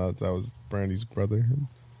found out that was Brandy's brother.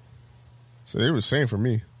 So they were the same for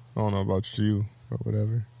me. I don't know about you or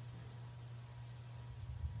whatever.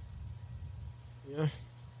 Yeah.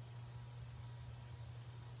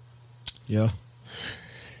 Yeah.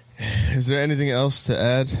 Is there anything else to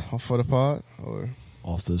add for the pod? Or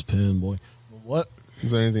Off this pen, boy. What?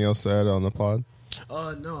 is there anything else to add on the pod?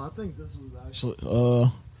 No, I think this was actually.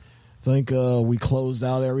 I think we closed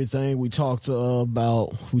out everything. We talked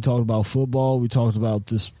about football. We talked about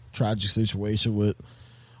this tragic situation with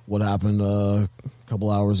what happened a couple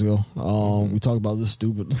hours ago. We talked about this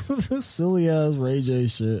stupid, this silly ass Ray J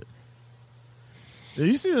shit. Did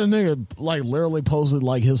you see the nigga like literally posted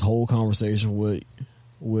like his whole conversation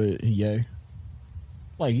with Ye?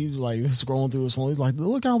 Like he was like scrolling through his phone. He's like,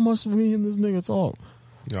 look how much me and this nigga talk.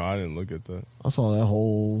 No, I didn't look at that. I saw that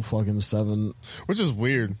whole fucking 7+ Which is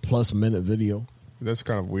weird. minute video. That's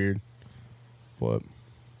kind of weird. But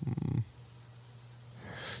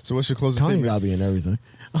so what's your closing Kanye statement? gotta be in everything.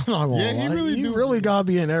 I'm not gonna Yeah, lie. He really gotta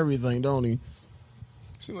be in everything, don't he?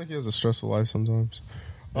 Seems like he has a stressful life sometimes.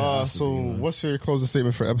 Yeah, So what's your closing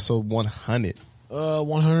statement for episode 100?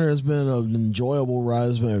 100 has been an enjoyable ride.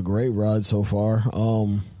 It's been a great ride so far.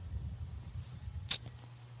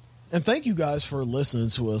 And thank you guys for listening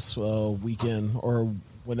to us weekend or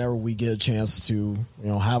whenever we get a chance to,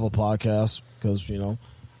 have a podcast because,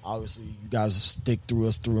 obviously you guys stick through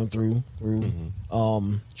us through and through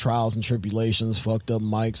trials and tribulations, fucked up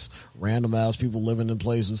mics, random ass people living in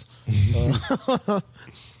places.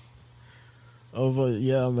 But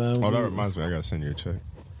yeah, man. Oh, that reminds me, I gotta send you a check.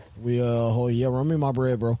 Run me my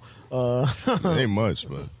bread, bro. It ain't much,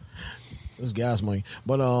 but it's gas money.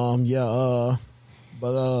 But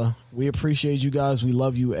we appreciate you guys. We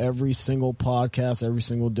love you every single podcast, every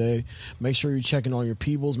single day. Make sure you're checking on your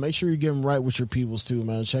peoples. Make sure you're getting right with your peoples too,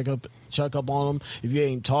 man. Check up on them. If you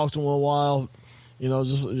ain't talked to them in a while,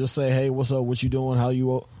 just say, hey, what's up? What you doing? How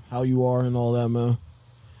you are, and all that, man.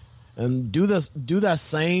 And do that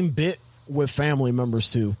same bit with family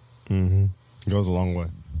members too. Mm-hmm. It goes a long way.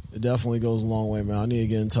 It definitely goes a long way, man. I need to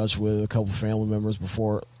get in touch with a couple family members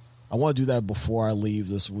before. I want to do that before I leave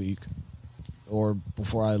this week, or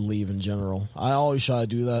before I leave in general. I always try to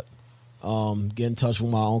do that. Get in touch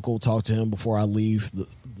with my uncle, talk to him before I leave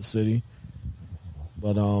the city.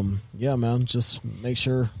 But yeah, man, just make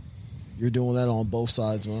sure you're doing that on both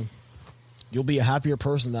sides, man. You'll be a happier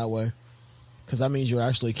person that way, because that means you're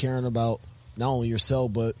actually caring about not only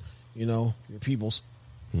yourself but your peoples.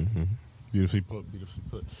 Mm-hmm. Beautifully put.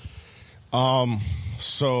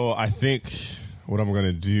 So I think what I'm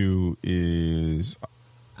gonna do is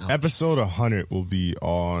episode 100 will be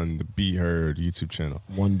on the Be Heard YouTube channel.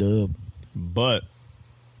 One dub. But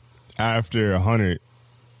after 100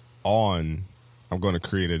 I'm going to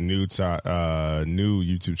create a new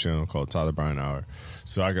YouTube channel called Tyler Bryant Hour,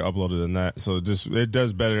 so I can upload it in that. So it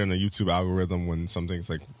does better in the YouTube algorithm when something's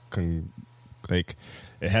like it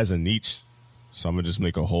has a niche. So I'm gonna just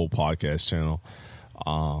make a whole podcast channel.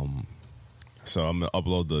 So I'm gonna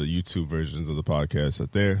upload the YouTube versions of the podcast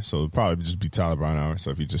up there. So it'll probably just be Tyler Bryant Hour.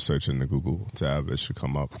 So if you just search in the Google tab, it should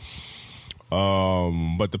come up.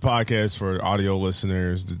 But the podcast for audio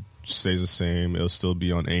listeners, stays the same. It'll still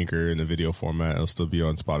be on Anchor in a video format. It'll still be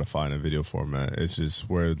on Spotify in a video format. It's just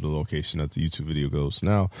where the location of the YouTube video goes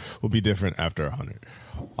now will be different after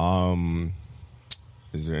 100.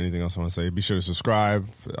 Is there anything else I want to say? Be sure to subscribe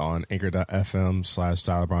on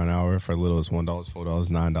anchor.fm/Tyler Bryant Hour for as little as $1, $4,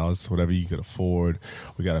 $9, whatever you could afford.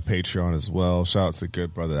 We got a Patreon as well. Shout out to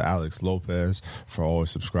good brother Alex Lopez for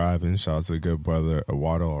always subscribing. Shout out to good brother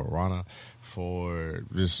Eduardo Arana for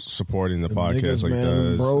just supporting the podcast niggas, like man,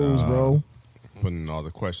 does. bros, bro. Putting all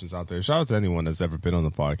the questions out there. Shout out to anyone that's ever been on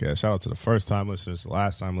the podcast. Shout out to the first time listeners, the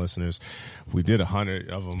last time listeners. We did 100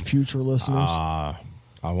 of them. Future listeners.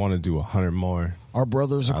 I want to do 100 more. Our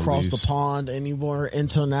brothers across the pond, anywhere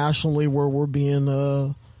internationally where we're being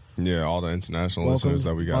yeah, all the international welcome listeners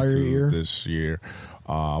that we got to this year.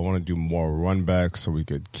 I want to do more runbacks so we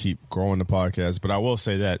could keep growing the podcast. But I will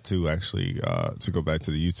say that too, actually, to go back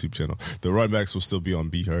to the YouTube channel, the runbacks will still be on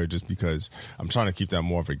Be Heard just because I'm trying to keep that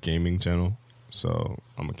more of a gaming channel. So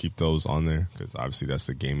I'm gonna keep those on there because obviously that's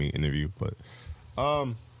the gaming interview. But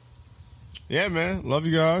yeah, man, love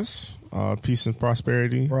you guys. Peace and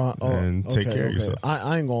prosperity, and take care of yourself.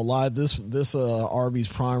 I ain't gonna lie. This Arby's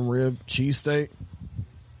prime rib cheesesteak,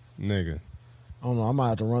 nigga. I don't know. I might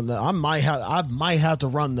have to run that. I might have to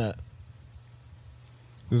run that.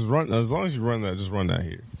 Just run as long as you run that. Just run that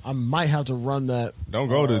here. I might have to run that. Don't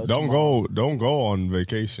go on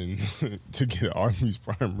vacation to get an Arby's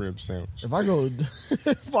prime rib sandwich. If I go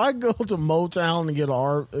to Motown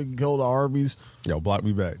and go to Arby's, yo, block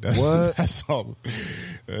me back. What? That's all.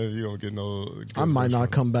 You don't get no. I might not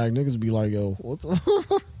come back. Niggas be like, yo, what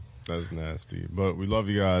the? That's nasty. But we love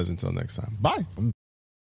you guys. Until next time. Bye.